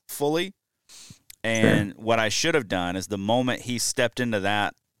there fully. And what I should have done is the moment he stepped into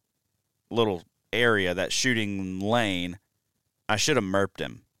that little area, that shooting lane, I should have murped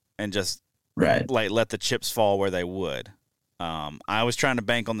him and just like let the chips fall where they would. I was trying to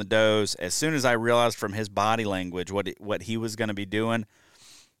bank on the does. As soon as I realized from his body language what he was going to be doing,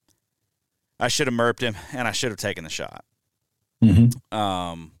 I should have murped him and I should have taken the shot.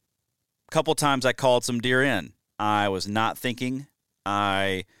 Couple times I called some deer in. I was not thinking.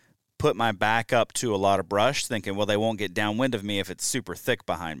 I put my back up to a lot of brush thinking, well, they won't get downwind of me if it's super thick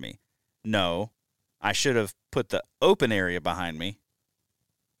behind me. No, I should have put the open area behind me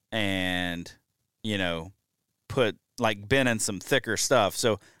and, been in some thicker stuff.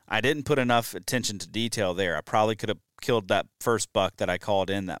 So I didn't put enough attention to detail there. I probably could have killed that first buck that I called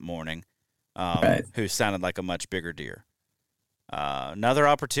in that morning, who sounded like a much bigger deer. Another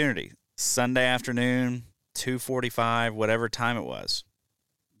opportunity, Sunday afternoon, 2:45, whatever time it was.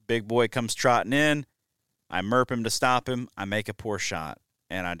 Big boy comes trotting in. I murp him to stop him. I make a poor shot.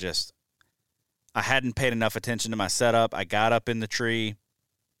 And I hadn't paid enough attention to my setup. I got up in the tree,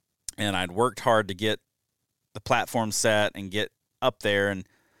 and I'd worked hard to get the platform set and get up there. And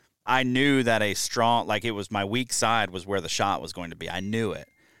I knew that it was my weak side was where the shot was going to be. I knew it.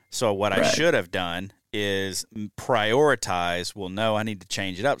 So what I should have done is prioritize, well, no, I need to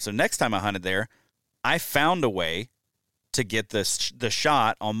change it up. So next time I hunted there, I found a way to get the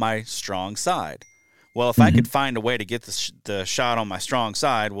shot on my strong side. Well, if I could find a way to get the shot on my strong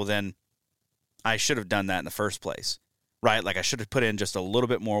side, well, then I should have done that in the first place, right? Like I should have put in just a little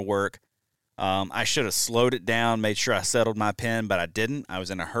bit more work. I should have slowed it down, made sure I settled my pin, but I didn't. I was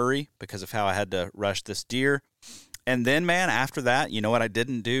in a hurry because of how I had to rush this deer. And then, man, after that, you know what I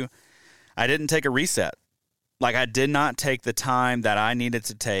didn't do? I didn't take a reset. Like I did not take the time that I needed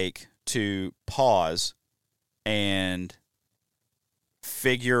to take to pause and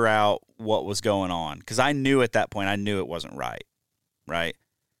figure out what was going on. Because I knew at that point, I knew it wasn't right?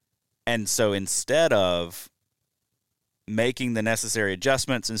 And so instead of making the necessary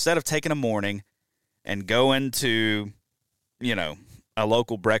adjustments, instead of taking a morning and going to, a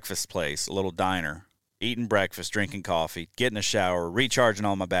local breakfast place, a little diner, eating breakfast, drinking coffee, getting a shower, recharging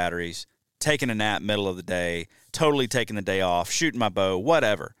all my batteries, taking a nap middle of the day, totally taking the day off, shooting my bow,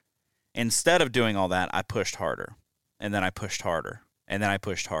 whatever. Instead of doing all that, I pushed harder, and then I pushed harder, and then I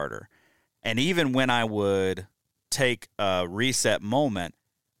pushed harder. And even when I would take a reset moment,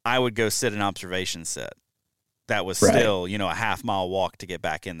 I would go sit an observation set. That was still, a half-mile walk to get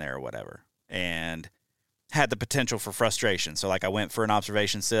back in there or whatever, and had the potential for frustration. So, I went for an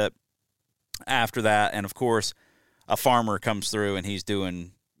observation sit after that, and, of course, a farmer comes through, and he's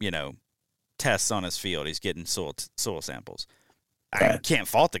doing, tests on his field. He's getting soil samples. I can't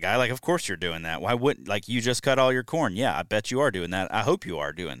fault the guy. Like, of course you're doing that. Why wouldn't, you just cut all your corn. Yeah, I bet you are doing that. I hope you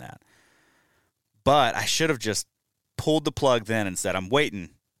are doing that. But I should have just pulled the plug then and said, I'm waiting,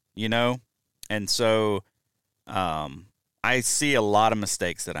 And so I see a lot of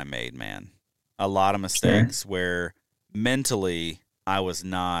mistakes that I made, man. A lot of mistakes where mentally I was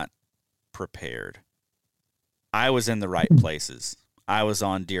not prepared. I was in the right places. I was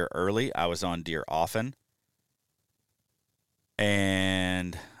on deer early. I was on deer often.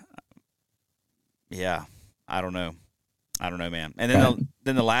 And yeah, I don't know, man. And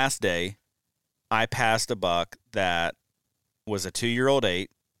then the last day, I passed a buck that was a 2-year-old 8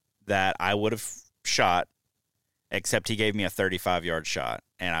 that I would have shot, except he gave me a 35-yard shot,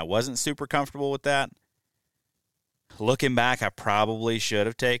 and I wasn't super comfortable with that. Looking back, I probably should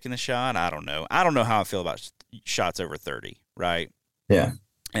have taken the shot. I don't know. I don't know how I feel about shots over 30, right? Yeah.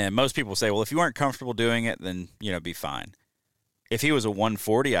 And most people say, well, if you aren't comfortable doing it, then, be fine. If he was a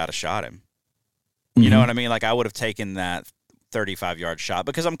 140, I'd have shot him. You know what I mean? Like, I would have taken that 35-yard shot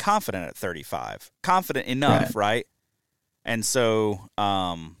because I'm confident at 35. Confident enough, right? And so,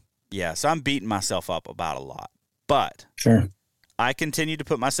 so I'm beating myself up about a lot. But I continued to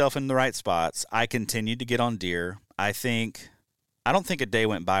put myself in the right spots. I continued to get on deer. I don't think a day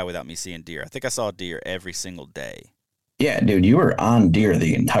went by without me seeing deer. I think I saw deer every single day. Yeah, dude, you were on deer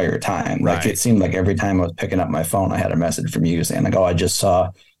the entire time. Like it seemed like every time I was picking up my phone, I had a message from you saying like, oh, I just saw,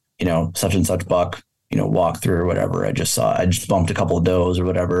 such and such buck, walk through or whatever. I just bumped a couple of does or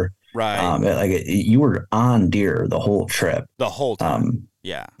whatever. Right. You were on deer the whole trip. The whole time.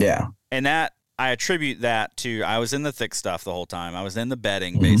 Yeah. Yeah. And that, I attribute that to, I was in the thick stuff the whole time. I was in the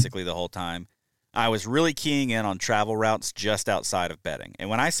bedding Mhm. basically the whole time. I was really keying in on travel routes just outside of bedding. And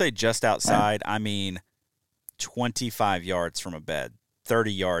when I say just outside, I mean 25 yards from a bed,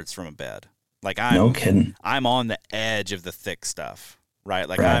 30 yards from a bed. Like No kidding. I'm on the edge of the thick stuff, right?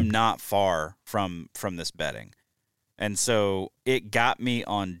 Like Right. I'm not far from this bedding. And so it got me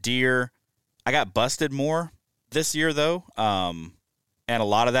on deer. I got busted more this year though. And a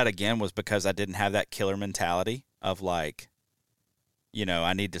lot of that again was because I didn't have that killer mentality of like,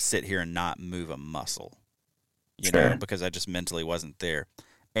 I need to sit here and not move a muscle, Sure. because I just mentally wasn't there.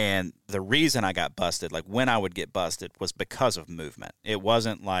 And the reason I got busted, like when I would get busted, was because of movement. It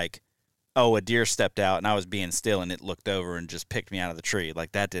wasn't like, oh, a deer stepped out and I was being still and it looked over and just picked me out of the tree.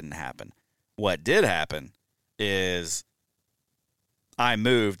 Like that didn't happen. What did happen is I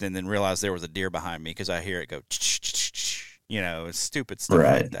moved and then realized there was a deer behind me because I hear it go, stupid stuff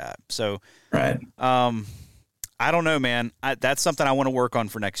Right. like that. So, Right. I don't know, man. That's something I want to work on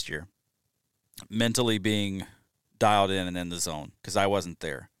for next year. Mentally being dialed in and in the zone because I wasn't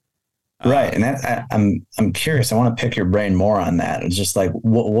there. Right. And I'm curious. I want to pick your brain more on that. It's just like,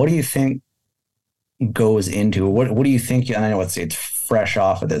 what do you think goes into what do you think? And I know it's fresh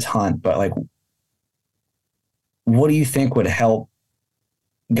off of this hunt, but like, what do you think would help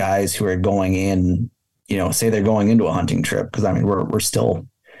guys who are going in, say they're going into a hunting trip? Because I mean, we're still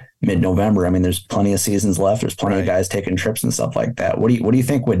mid-November. I mean, there's plenty of seasons left. There's plenty of guys taking trips and stuff like that. What do you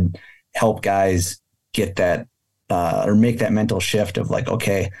think would help guys get that or make that mental shift of like,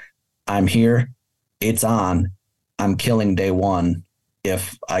 okay, I'm here, it's on, I'm killing day one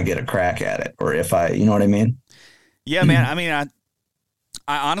if I get a crack at it, or if you know what I mean? Yeah, man. I mean, I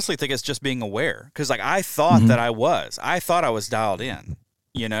honestly think it's just being aware because like I thought that I thought I was dialed in,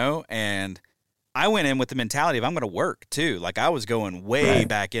 and I went in with the mentality of I'm going to work too. Like I was going way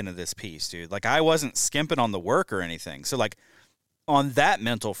back into this piece, dude. Like I wasn't skimping on the work or anything. So like on that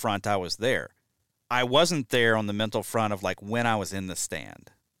mental front, I was there. I wasn't there on the mental front of like when I was in the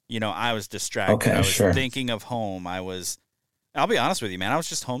stand. I was distracted. Okay, I was sure. thinking of home. I'll be honest with you, man. I was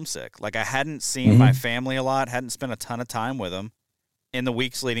just homesick. Like I hadn't seen my family a lot, hadn't spent a ton of time with them in the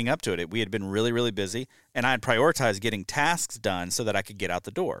weeks leading up to it. We had been really, really busy, and I had prioritized getting tasks done so that I could get out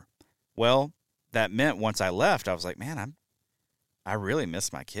the door. Well, that meant once I left, I was like, man, I really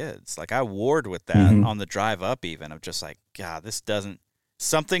miss my kids. Like I warred with that on the drive up even of just like, God,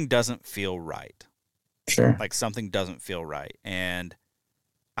 something doesn't feel right. Sure. Like something doesn't feel right. And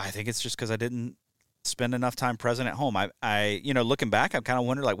I think it's just because I didn't spend enough time present at home. I looking back, I've kind of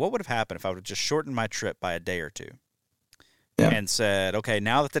wondered like what would have happened if I would have just shortened my trip by a day or two and said, okay,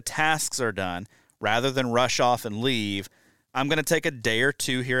 now that the tasks are done, rather than rush off and leave, I'm going to take a day or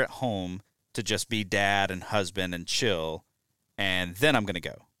two here at home to just be dad and husband and chill, and then I'm going to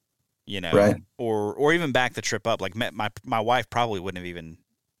go, Right. or even back the trip up. Like my wife probably wouldn't have even,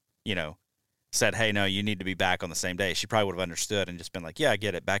 said, hey, no, you need to be back on the same day. She probably would have understood and just been like, yeah, I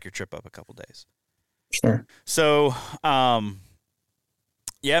get it. Back your trip up a couple days. Sure. So,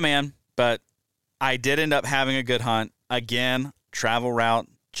 yeah, man, but I did end up having a good hunt. Again, travel route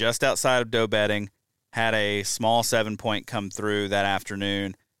just outside of doe bedding, had a small 7-point come through that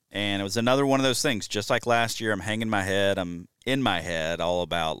afternoon. And it was another one of those things, just like last year, I'm hanging my head. I'm in my head all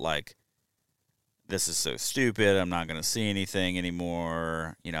about like, this is so stupid. I'm not going to see anything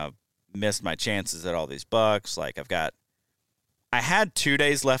anymore. Missed my chances at all these bucks. Like I had 2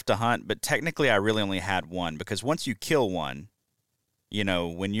 days left to hunt, but technically I really only had one because once you kill one,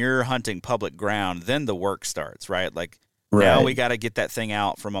 when you're hunting public ground, then the work starts, right? Like now we got to get that thing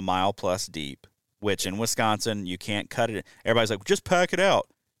out from a mile plus deep, which in Wisconsin, you can't cut it. Everybody's like, just pack it out.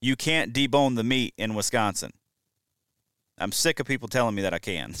 You can't debone the meat in Wisconsin. I'm sick of people telling me that I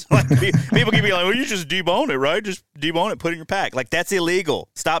can. Like, people keep being like, well, you just debone it, right? Just debone it, put it in your pack. Like, that's illegal.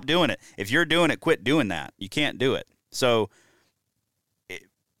 Stop doing it. If you're doing it, quit doing that. You can't do it. So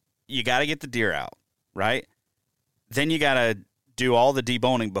you got to get the deer out, right? Then you got to do all the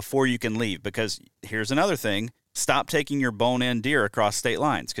deboning before you can leave because here's another thing. Stop taking your bone-in deer across state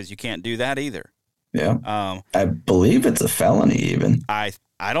lines because you can't do that either. Yeah. I believe it's a felony even. I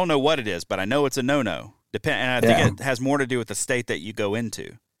don't know what it is, but I know it's a no-no. And I think it has more to do with the state that you go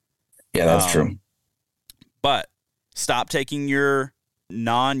into. Yeah, that's true. But stop taking your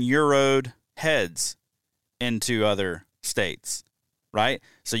non-Euroed heads into other states, right?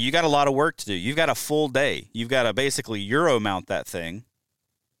 So you got a lot of work to do. You've got a full day. You've got to basically Euro mount that thing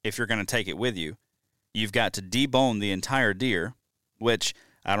if you're going to take it with you. You've got to debone the entire deer, which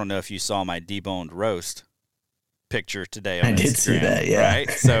I don't know if you saw my deboned roast. picture today on I Instagram. did see that, yeah.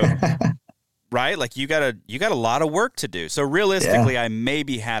 Right? So, right? Like you got a lot of work to do. So realistically, I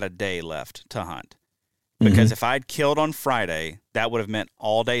maybe had a day left to hunt. Because if I'd killed on Friday, that would have meant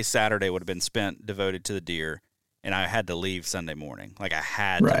all day Saturday would have been spent devoted to the deer, and I had to leave Sunday morning. Like, I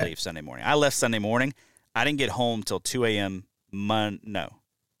had to leave Sunday morning. I left Sunday morning. I didn't get home till 2 a.m.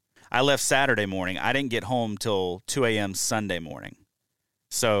 I left Saturday morning. I didn't get home till 2 a.m. Sunday morning.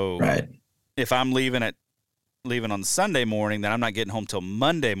 So if I'm leaving on Sunday morning, then I'm not getting home till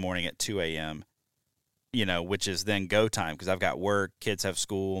Monday morning at 2 a.m., you know, which is then go time because I've got work, kids have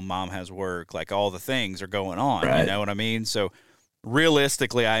school, mom has work, like all the things are going on, you know what I mean? So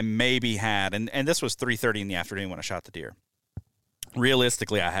realistically, I maybe had, and this was 3:30 in the afternoon when I shot the deer.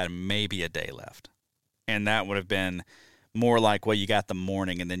 Realistically, I had maybe a day left. And that would have been more like, well, you got the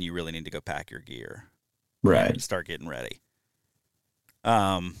morning and then you really need to go pack your gear. Right. And start getting ready.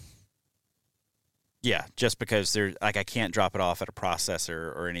 Yeah, just because I can't drop it off at a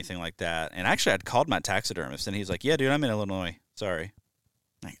processor or anything like that. And actually, I'd called my taxidermist, and he's like, "Yeah, dude, I'm in Illinois. Sorry."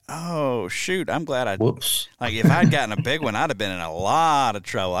 I'm like, oh shoot, I'm glad Whoops. Like if I'd gotten a big one, I'd have been in a lot of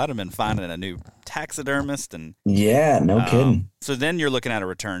trouble. I'd have been finding a new taxidermist, and no kidding. So then you're looking at a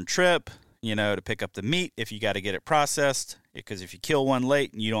return trip, you know, to pick up the meat if you got to get it processed. Because if you kill one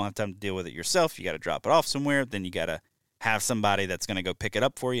late and you don't have time to deal with it yourself, you got to drop it off somewhere. Then you got to have somebody that's going to go pick it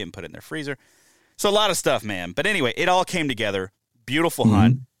up for you and put it in their freezer. So a lot of stuff, man. But anyway, it all came together. Beautiful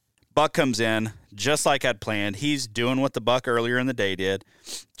hunt. Buck comes in just like I'd planned. He's doing what the buck earlier in the day did,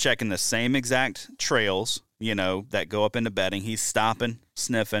 checking the same exact trails, you know, that go up into bedding. He's stopping,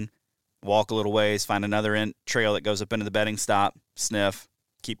 sniffing, walk a little ways, find another trail that goes up into the bedding, stop, sniff,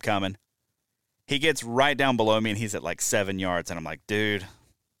 keep coming. He gets right down below me, and he's at like 7 yards. And I'm like, dude,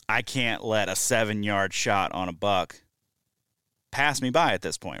 I can't let a 7-yard shot on a buck pass me by at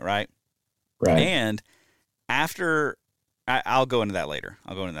this point, right? Right. And after, I'll go into that later.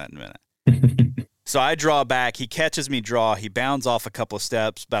 I'll go into that in a minute. So I draw back. He catches me draw. He bounds off a couple of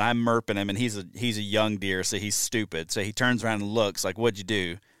steps, but I'm murping him, and he's a young deer, so he's stupid. So he turns around and looks like, what'd you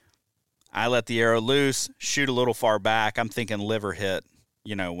do? I let the arrow loose, shoot a little far back. I'm thinking liver hit.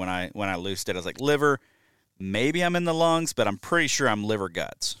 You know, when I loosed it, I was like, liver, maybe I'm in the lungs, but I'm pretty sure I'm liver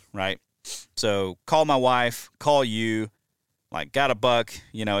guts, right? So call my wife, call you. Like, got a buck,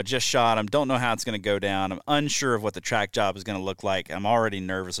 you know, I just shot him. Don't know how it's going to go down. I'm unsure of what the track job is going to look like. I'm already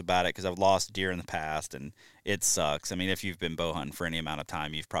nervous about it because I've lost deer in the past, and it sucks. I mean, if you've been bow hunting for any amount of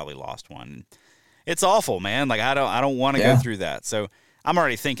time, you've probably lost one. It's awful, man. Like, I don't want to go through that. So I'm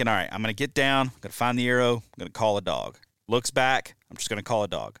already thinking, all right, I'm going to get down, I'm going to find the arrow, I'm going to call a dog. Looks back, I'm just going to call a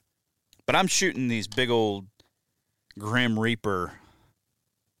dog. But I'm shooting these big old Grim Reaper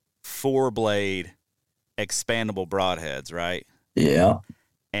 4-blade expandable broadheads, right? Yeah.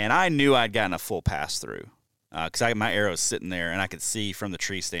 And I knew I'd gotten a full pass through because my arrow was sitting there, and I could see from the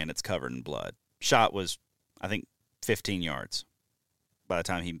tree stand it's covered in blood. Shot was, I think, 15 yards by the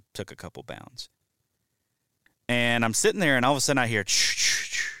time he took a couple bounds. And I'm sitting there, and all of a sudden I hear,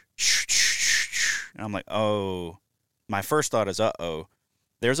 and I'm like, oh. My first thought is, uh-oh,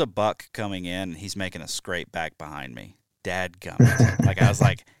 there's a buck coming in, and he's making a scrape back behind me. Dadgummit. Like, I was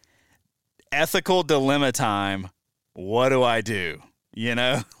like, ethical dilemma time. What do I do? You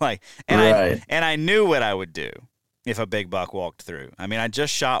know, like, and I knew what I would do if a big buck walked through. I mean, I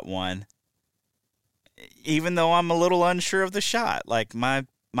just shot one, even though I'm a little unsure of the shot. Like,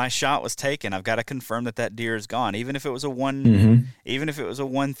 my shot was taken. I've got to confirm that deer is gone. Even if it was even if it was a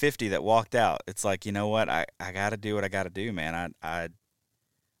 150 that walked out, it's like, you know what? I got to do what I got to do, man. I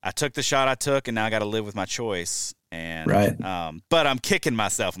took the shot I took, and now I got to live with my choice. And but I'm kicking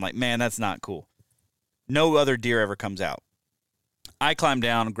myself. I'm like, man, that's not cool. No other deer ever comes out. I climb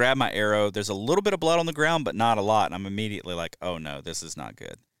down, grab my arrow. There's a little bit of blood on the ground, but not a lot. And I'm immediately like, oh no, this is not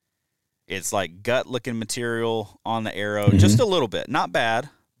good. It's like gut-looking material on the arrow, just a little bit. Not bad,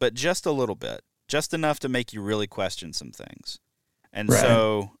 but just a little bit. Just enough to make you really question some things. And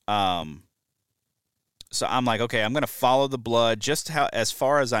so I'm like, okay, I'm going to follow the blood just as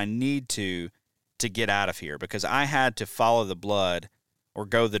far as I need to get out of here, because I had to follow the blood or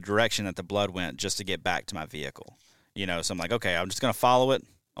go the direction that the blood went just to get back to my vehicle. You know, so I'm like, okay, I'm just going to follow it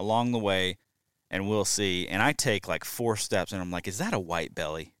along the way, and we'll see. And I take like 4 steps, and I'm like, is that a white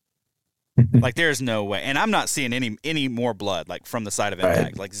belly? Like, there's no way. And I'm not seeing any more blood, like, from the side of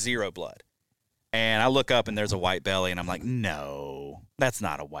impact, like 0 blood. And I look up, and there's a white belly, and I'm like, no, that's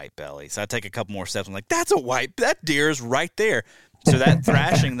not a white belly. So I take a couple more steps. I'm like, that deer is right there. So that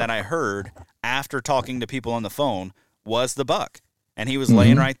thrashing that I heard after talking to people on the phone was the buck. And he was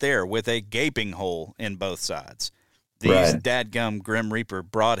laying right there with a gaping hole in both sides. These dadgum Grim Reaper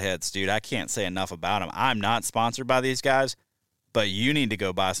broadheads, dude, I can't say enough about them. I'm not sponsored by these guys, but you need to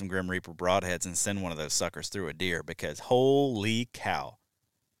go buy some Grim Reaper broadheads and send one of those suckers through a deer because holy cow.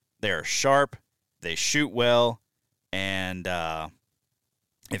 They're sharp, they shoot well, and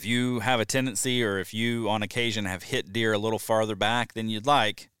if you have a tendency or if you on occasion have hit deer a little farther back than you'd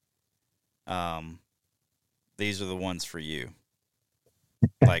like, these are the ones for you.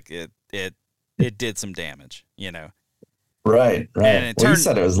 Like it did some damage, you know. Right. And You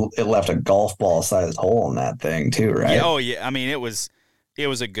said it left a golf ball sized hole in that thing too, right? Yeah, oh yeah. I mean, it was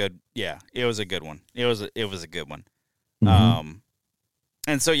a good one. It was a good one. Mm-hmm.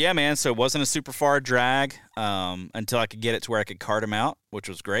 And so yeah, man. So it wasn't a super far drag until I could get it to where I could cart him out, which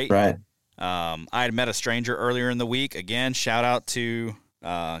was great. Right. I had met a stranger earlier in the week. Again, shout out to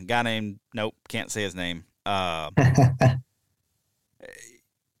a guy named can't say his name.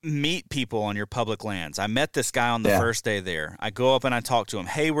 Meet people on your public lands. I met this guy on the first day there. I go up and I talk to him.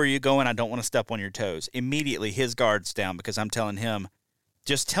 Hey, where are you going? I don't want to step on your toes. Immediately, his guard's down because I'm telling him,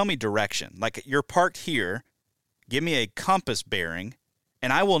 just tell me direction. Like, you're parked here. Give me a compass bearing,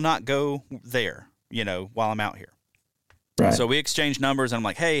 and I will not go there, while I'm out here. Right. So we exchange numbers, and I'm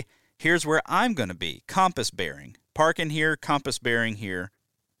like, hey, here's where I'm going to be. Compass bearing. Park in here, compass bearing here.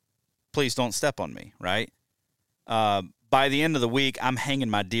 Please don't step on me, right? By the end of the week, I'm hanging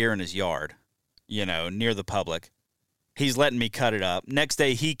my deer in his yard, near the public. He's letting me cut it up. Next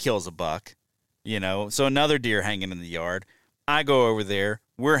day, he kills a buck, so another deer hanging in the yard. I go over there.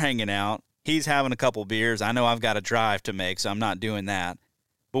 We're hanging out. He's having a couple beers. I know I've got a drive to make, so I'm not doing that.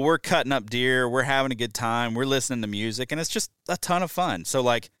 But we're cutting up deer. We're having a good time. We're listening to music, and it's just a ton of fun. So,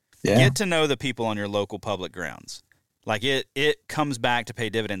 get to know the people on your local public grounds. Like, it comes back to pay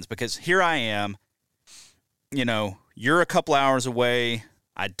dividends because here I am, you're a couple hours away.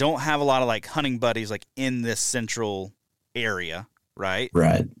 I don't have a lot of hunting buddies in this central area, right?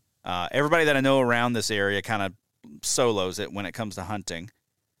 Right. Everybody that I know around this area kind of solos it when it comes to hunting.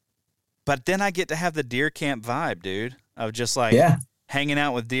 But then I get to have the deer camp vibe, dude, of just hanging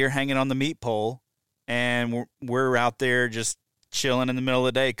out with deer, hanging on the meat pole, and we're out there just chilling in the middle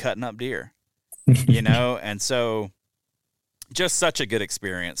of the day, cutting up deer, and so just such a good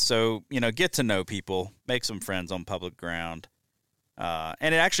experience. So, get to know people, make some friends on public ground.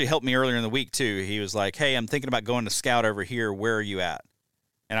 And it actually helped me earlier in the week too. He was like, hey, I'm thinking about going to scout over here. Where are you at?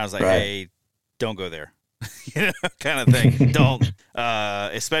 And I was like, hey, don't go there. Kind of thing. Don't,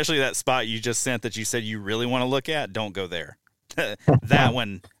 especially that spot you just sent that you said you really want to look at. Don't go there. That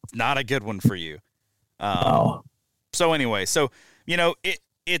one, not a good one for you. Wow. So anyway,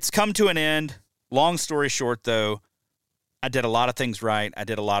 it's come to an end. Long story short though, I did a lot of things right. I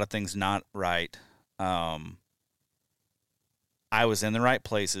did a lot of things not right. I was in the right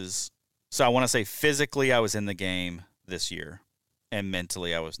places. So I want to say physically I was in the game this year, and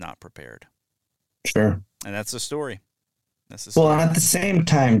mentally I was not prepared. Sure. And that's the story. Well, and at the same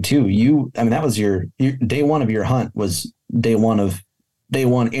time too, that was your day one of your hunt was day one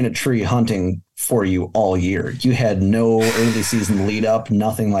in a tree hunting for you all year. You had no early season lead up,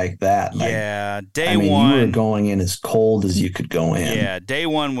 nothing like that. Day one. You were going in as cold as you could go in. Yeah, day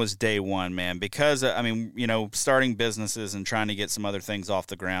one was day one, man. Because, starting businesses and trying to get some other things off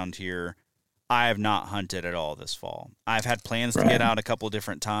the ground here, I have not hunted at all this fall. I've had plans to get out a couple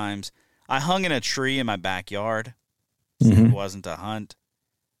different times. I hung in a tree in my backyard. Mm-hmm. It wasn't a hunt.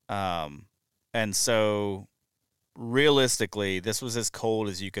 And so realistically, this was as cold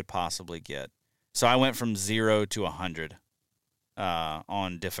as you could possibly get. So I went from 0 to 100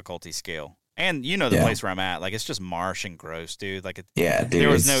 on difficulty scale. And the place where I'm at, it's just marsh and gross, dude. There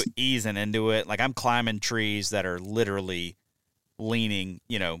was no easing into it. I'm climbing trees that are literally leaning,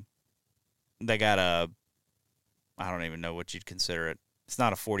 they got I don't even know what you'd consider it. It's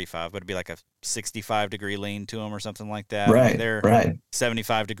not a 45, but it'd be like a 65 degree lean to them or something like that. Right. They're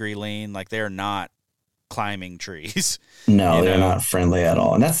 75 degree lean. They're not climbing trees. No, they're not friendly at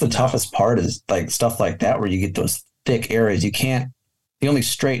all. And that's the toughest part is stuff like that where you get those thick areas. The only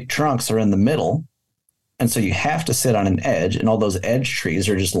straight trunks are in the middle. And so you have to sit on an edge, and all those edge trees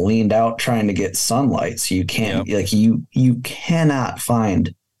are just leaned out trying to get sunlight. So you can't, you cannot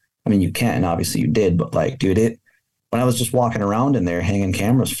find, you can, and obviously you did, but dude, when I was just walking around in there hanging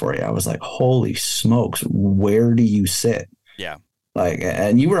cameras for you, I was like, holy smokes, where do you sit? Yeah.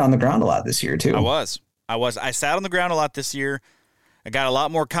 And you were on the ground a lot this year too. I was. I sat on the ground a lot this year. I got a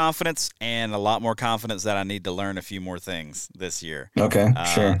lot more confidence that I need to learn a few more things this year. Okay,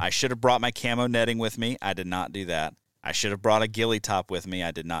 sure. I should have brought my camo netting with me. I did not do that. I should have brought a ghillie top with me.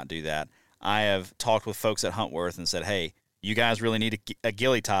 I did not do that. I have talked with folks at Huntworth and said, hey, you guys really need a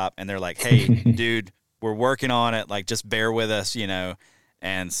ghillie top. And they're like, hey, dude, we're working on it. Like, just bear with us, you know.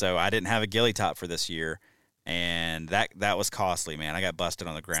 And so I didn't have a ghillie top for this year, and that was costly, man. I got busted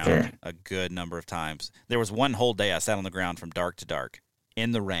on the ground a good number of times. There was one whole day I sat on the ground from dark to dark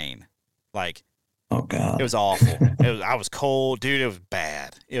in the rain. Like, oh God, it was awful. I was cold, dude. It was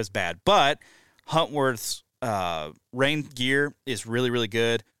bad. It was bad. But Huntworth's rain gear is really, really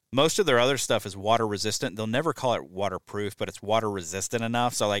good. Most of their other stuff is water resistant. They'll never call it waterproof, but it's water resistant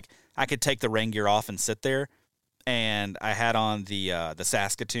enough. So, like, I could take the rain gear off and sit there, and I had on the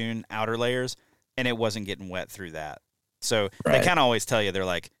Saskatoon outer layers, and it wasn't getting wet through that. So they kind of always tell you, they're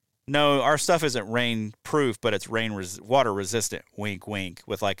like, no, our stuff isn't rain proof, but it's water resistant. Wink, wink,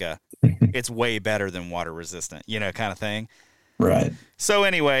 with like a, it's way better than water resistant, you know, kind of thing. Right. So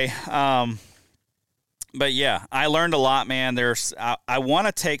anyway, but yeah, I learned a lot, man. I want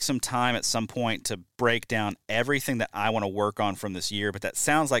to take some time at some point to break down everything that I want to work on from this year, but that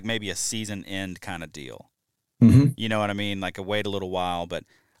sounds like maybe a season end kind of deal. Mm-hmm. You know what I mean? Like, wait a little while, but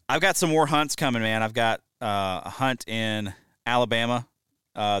I've got some more hunts coming, man. I've got a hunt in Alabama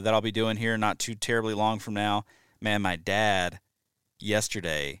that I'll be doing here not too terribly long from now. Man, my dad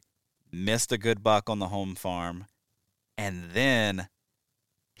yesterday missed a good buck on the home farm and then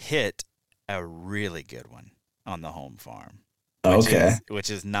hit a really good one on the home farm. Which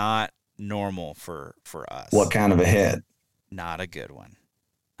is not normal for us. What kind of a hit? Not a good one.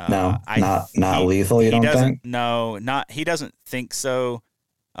 Not lethal, you don't think? No, he doesn't think so.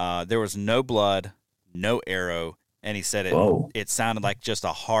 There was no blood, no arrow, and he said it sounded like just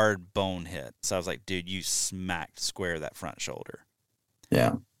a hard bone hit. So I was like, dude, you smacked square that front shoulder.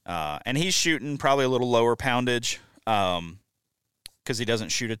 Yeah. And he's shooting probably a little lower poundage because he doesn't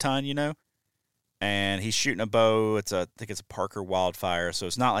shoot a ton, you know. And he's shooting a bow. I think it's a Parker Wildfire, so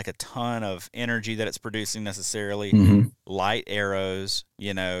it's not like a ton of energy that it's producing necessarily. Mm-hmm. Light arrows,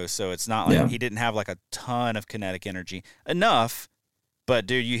 you know, so it's not like he didn't have like a ton of kinetic energy. Enough, but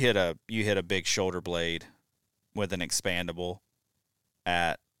dude, you hit a big shoulder blade with an expandable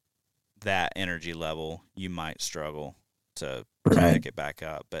at that energy level, you might struggle to pick it back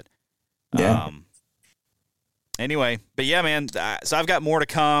up. But anyway, but yeah, man, so I've got more to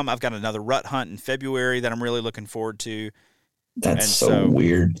come. I've got another rut hunt in February that I'm really looking forward to. That's so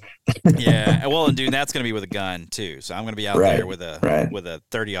weird. Yeah, well, and dude, that's going to be with a gun too. So I'm going to be out there with a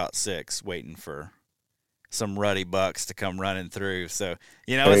 30-06 waiting for some ruddy bucks to come running through. So,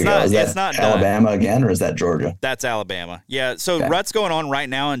 you know, it's not Alabama done. Again, or is that Georgia? That's Alabama. Yeah. So rut's going on right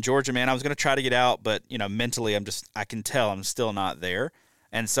now in Georgia, man. I was going to try to get out, but you know, mentally I can tell I'm still not there.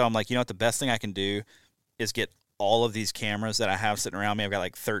 And so I'm like, you know what, the best thing I can do is get all of these cameras that I have sitting around me. I've got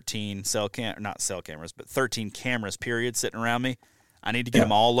like 13 13 cameras period sitting around me. I need to get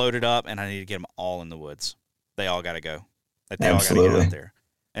them all loaded up, and I need to get them all in the woods. They all got to go. They all got to get out there.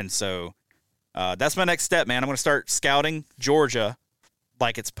 And so that's my next step, man. I'm going to start scouting Georgia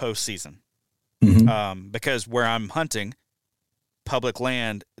like it's postseason. Mm-hmm. Because where I'm hunting,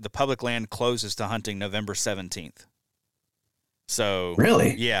 the public land closes to hunting November 17th. So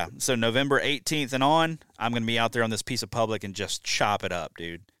really, yeah. So November 18th and on, I'm going to be out there on this piece of public and just chop it up,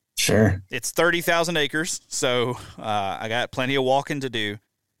 dude. Sure. It's 30,000 acres, so I got plenty of walking to do.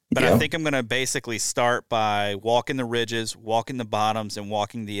 But I think I'm going to basically start by walking the ridges, walking the bottoms, and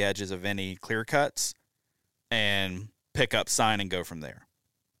walking the edges of any clear cuts, and pick up sign and go from there.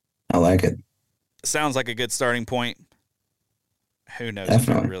 I like it. Sounds like a good starting point. Who knows if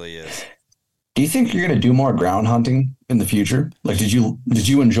it really is. Do you think you're going to do more ground hunting in the future? Like, did you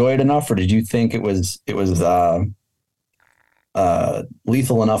enjoy it enough, or did you think it was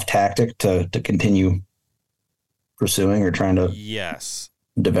lethal enough tactic to continue pursuing or trying to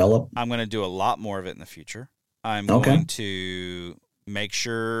develop? I'm going to do a lot more of it in the future. I'm going to make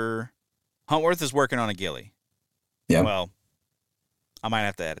sure Huntworth is working on a ghillie. Yeah. Well, I might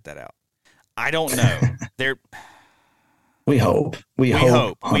have to edit that out. I don't know. We hope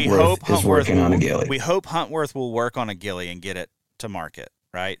Huntworth is working on a ghillie. We hope Huntworth will work on a ghillie and get it to market,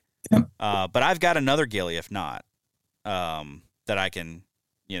 right? Yep. But I've got another ghillie, if not, that I can,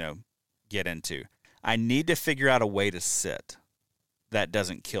 get into. I need to figure out a way to sit that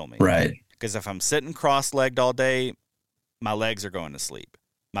doesn't kill me. Right. Because if I'm sitting cross-legged all day, my legs are going to sleep.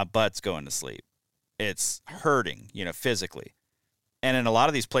 My butt's going to sleep. It's hurting, physically. And in a lot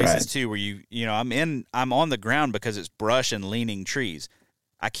of these places too, where I'm on the ground because it's brush and leaning trees.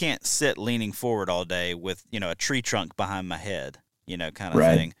 I can't sit leaning forward all day with, a tree trunk behind my head, kind of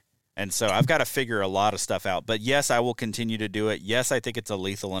thing. And so I've got to figure a lot of stuff out. But yes, I will continue to do it. Yes, I think it's a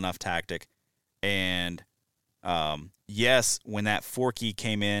lethal enough tactic. And yes, when that Forky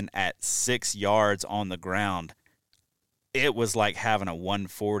came in at 6 yards on the ground, it was like having a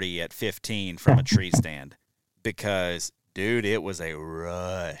 140 at 15 from a tree stand because, dude, it was a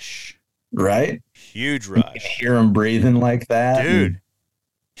rush. Right? Huge You can rush. hear them breathing like that. Dude,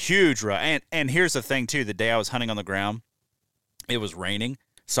 huge rush. And here's the thing, too. The day I was hunting on the ground, it was raining,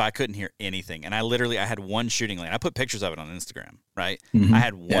 so I couldn't hear anything. And I had one shooting lane. I put pictures of it on Instagram, right? Mhm. I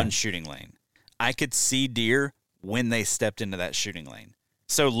had one shooting lane. I could see deer when they stepped into that shooting lane.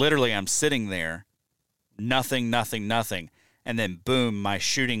 So literally I'm sitting there, nothing, and then boom, my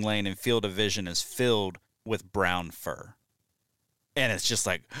shooting lane and field of vision is filled with brown fur. And it's just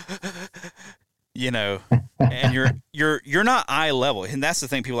like, you know, and you're not eye level. And that's the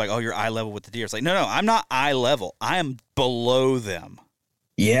thing, people are like, oh, you're eye level with the deer. It's like, no, I'm not eye level. I am below them.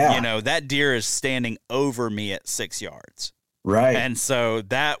 Yeah. You know, that deer is standing over me at 6 yards. Right. And so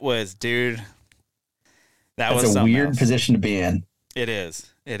that was, dude, That's was a weird else. position to be in. It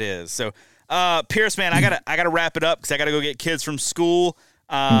is. So, Pierce, man, I gotta wrap it up because I gotta go get kids from school.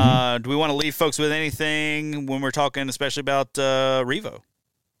 Do we want to leave folks with anything when we're talking, especially about Revo?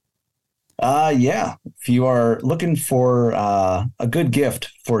 Yeah. If you are looking for a good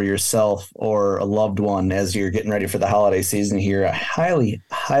gift for yourself or a loved one as you're getting ready for the holiday season here, I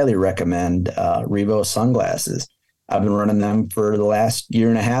highly recommend Revo sunglasses. I've been running them for the last year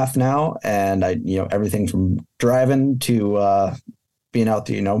and a half now, and everything from driving to being out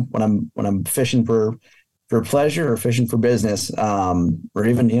there, when I'm fishing for pleasure or fishing for business, or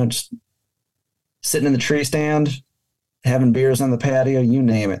even just sitting in the tree stand, having beers on the patio, you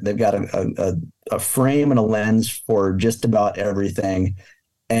name it. They've got a frame and a lens for just about everything.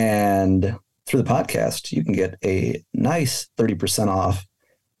 And through the podcast, you can get a nice 30% off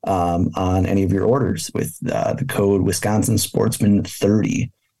on any of your orders with the code Wisconsin Sportsman 30.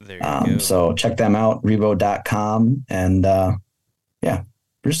 There you go. So check them out, revo.com. And yeah,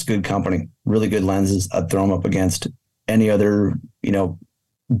 they're just a good company, really good lenses. I'd throw them up against any other,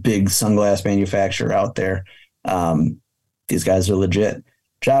 big sunglass manufacturer out there. These guys are legit.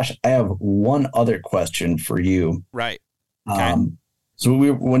 Josh, I have one other question for you. Right. Okay. So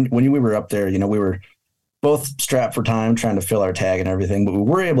when we were up there, we were both strapped for time trying to fill our tag and everything, but we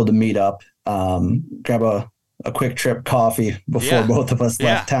were able to meet up, grab a quick trip coffee before both of us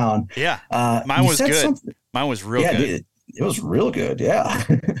left town. Yeah. Mine was good. Mine was real good. It was real good. Yeah.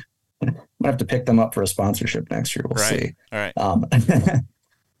 Might have to pick them up for a sponsorship next year. We'll see. All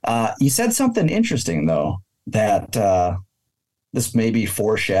right. You said something interesting though, that this may be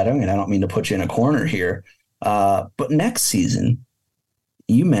foreshadowing, and I don't mean to put you in a corner here. But next season,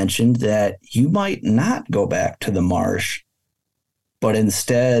 you mentioned that you might not go back to the marsh, but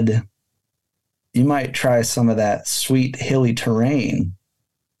instead you might try some of that sweet hilly terrain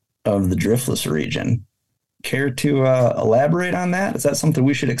of the Driftless region. Care to elaborate on that? Is that something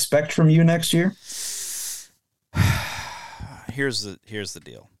we should expect from you next year? Here's the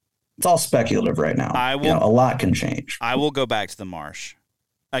deal. It's all speculative right now. A lot can change. I will go back to the marsh.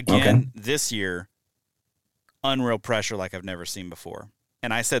 Again, This year, unreal pressure like I've never seen before.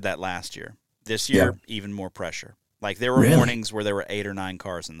 And I said that last year. This year, even more pressure. Like there were mornings where there were 8 or 9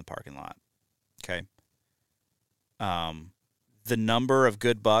 cars in the parking lot. Okay. The number of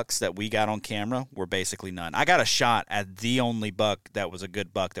good bucks that we got on camera were basically none. I got a shot at the only buck that was a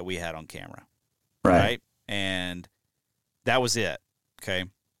good buck that we had on camera. Right? And that was it. Okay.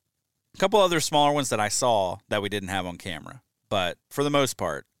 A couple other smaller ones that I saw that we didn't have on camera. But for the most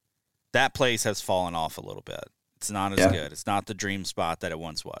part, that place has fallen off a little bit. It's not as good. It's not the dream spot that it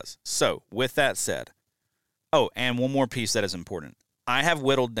once was. So, with that said, and one more piece that is important. I have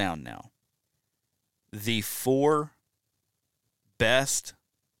whittled down now the 4 best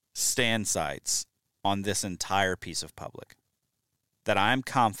stand sites on this entire piece of public that I'm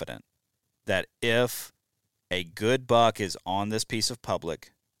confident that if a good buck is on this piece of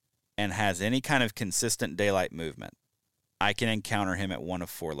public and has any kind of consistent daylight movement, I can encounter him at one of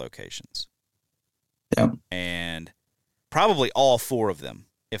 4 locations. Yep. And probably all 4 of them,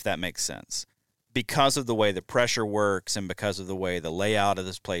 if that makes sense, because of the way the pressure works and because of the way the layout of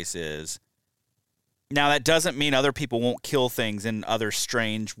this place is. Now, that doesn't mean other people won't kill things in other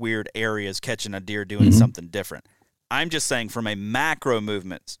strange, weird areas, catching a deer doing something different. I'm just saying from a macro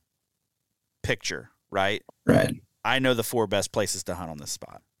movement picture, right? Right. I know the 4 best places to hunt on this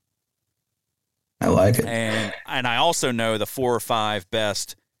spot. I like it. And I also know the 4 or 5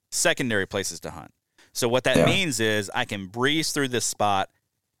 best secondary places to hunt. So what that means is I can breeze through this spot,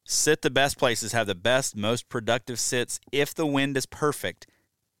 sit the best places, have the best, most productive sits if the wind is perfect,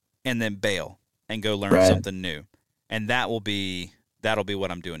 and then bail and go learn something new. And that'll be what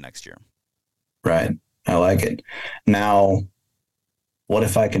I'm doing next year. Right. I like it. Now, what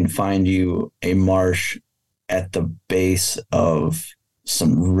if I can find you a marsh at the base of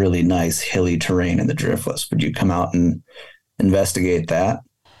some really nice hilly terrain in the Driftless. Would you come out and investigate that?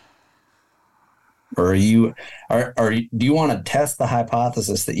 Or do you want to test the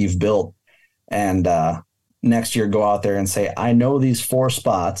hypothesis that you've built and next year go out there and say, I know these 4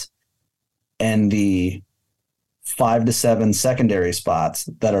 spots and the 5 to 7 secondary spots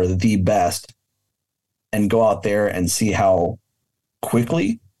that are the best, and go out there and see how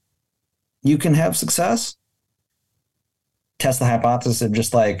quickly you can have success? Test the hypothesis of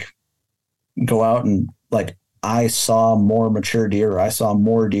just like go out and like, I saw more mature deer, or I saw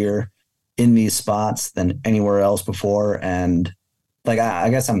more deer in these spots than anywhere else before. And like, I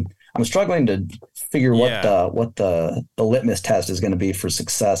guess I'm struggling to figure what the litmus test is going to be for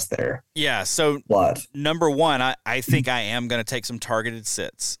success there. Yeah. So number one, I think I am going to take some targeted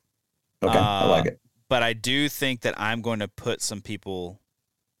sits. Okay. I like it. But I do think that I'm going to put some people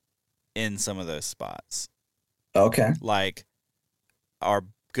in some of those spots. Okay. Like our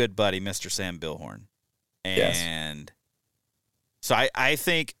good buddy, Mr. Sam Billhorn. And so I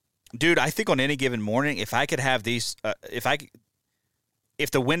think, dude, I think on any given morning, if I could have these,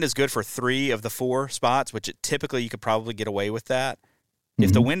 if the wind is good for 3 of the 4 spots, which typically you could probably get away with that. Mm-hmm.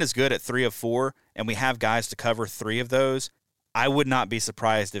 If the wind is good at 3 of 4 and we have guys to cover 3 of those, I would not be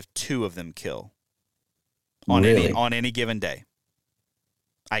surprised if 2 of them kill on any given day.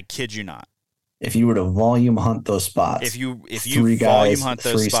 I kid you not. If you were to volume hunt those spots, if you 3 volume guys, hunt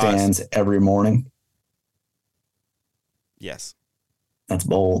those 3 spots, stands every morning. Yes. That's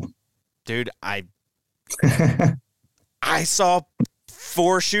bold. Dude, I saw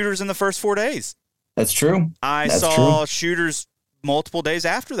 4 shooters in the first 4 days. That's true. I saw shooters multiple days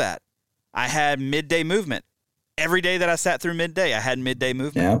after that. I had midday movement. Every day that I sat through midday, I had midday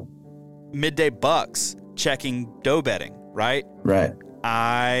movement. Yeah. Midday bucks checking doe bedding, right? Right.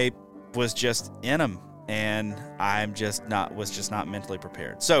 I was just in them, and was just not mentally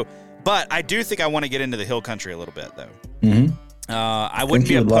prepared. So, but I do think I want to get into the hill country a little bit, though. Mm-hmm. I wouldn't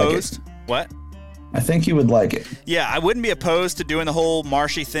be opposed. What? I think you would like it. Yeah, I wouldn't be opposed to doing the whole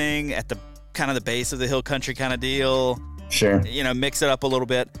marshy thing at the kind of the base of the hill country kind of deal. Sure. Mix it up a little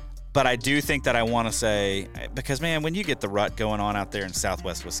bit. But I do think that I want to say, because, man, when you get the rut going on out there in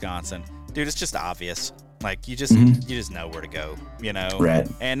southwest Wisconsin, dude, it's just obvious. Like, you just know where to go, Right.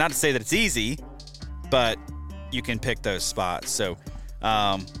 And not to say that it's easy, but you can pick those spots. So,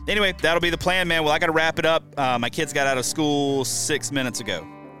 anyway, that'll be the plan, man. Well, I got to wrap it up. My kids got out of school 6 minutes ago.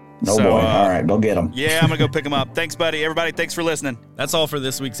 No boy. All right, go get them. Yeah, I'm going to go pick them up. Thanks, buddy. Everybody, thanks for listening. That's all for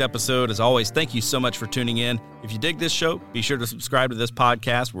this week's episode. As always, thank you so much for tuning in. If you dig this show, be sure to subscribe to this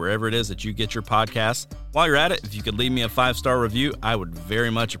podcast wherever it is that you get your podcasts. While you're at it, if you could leave me a 5-star review, I would very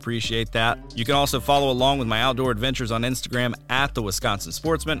much appreciate that. You can also follow along with my outdoor adventures on Instagram at The Wisconsin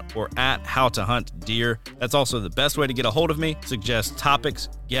Sportsman or at How to Hunt Deer. That's also the best way to get a hold of me. Suggest topics,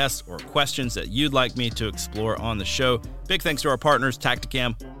 guests, or questions that you'd like me to explore on the show. Big thanks to our partners,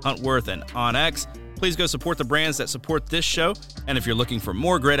 Tactacam, Huntworth, and OnX. Please go support the brands that support this show. And if you're looking for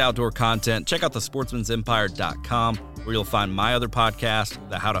more great outdoor content, check out thesportsmansempire.com, where you'll find my other podcast,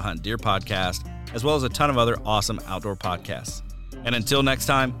 the How to Hunt Deer podcast, as well as a ton of other awesome outdoor podcasts. And until next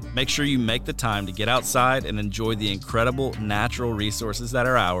time, make sure you make the time to get outside and enjoy the incredible natural resources that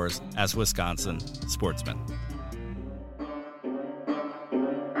are ours as Wisconsin sportsmen.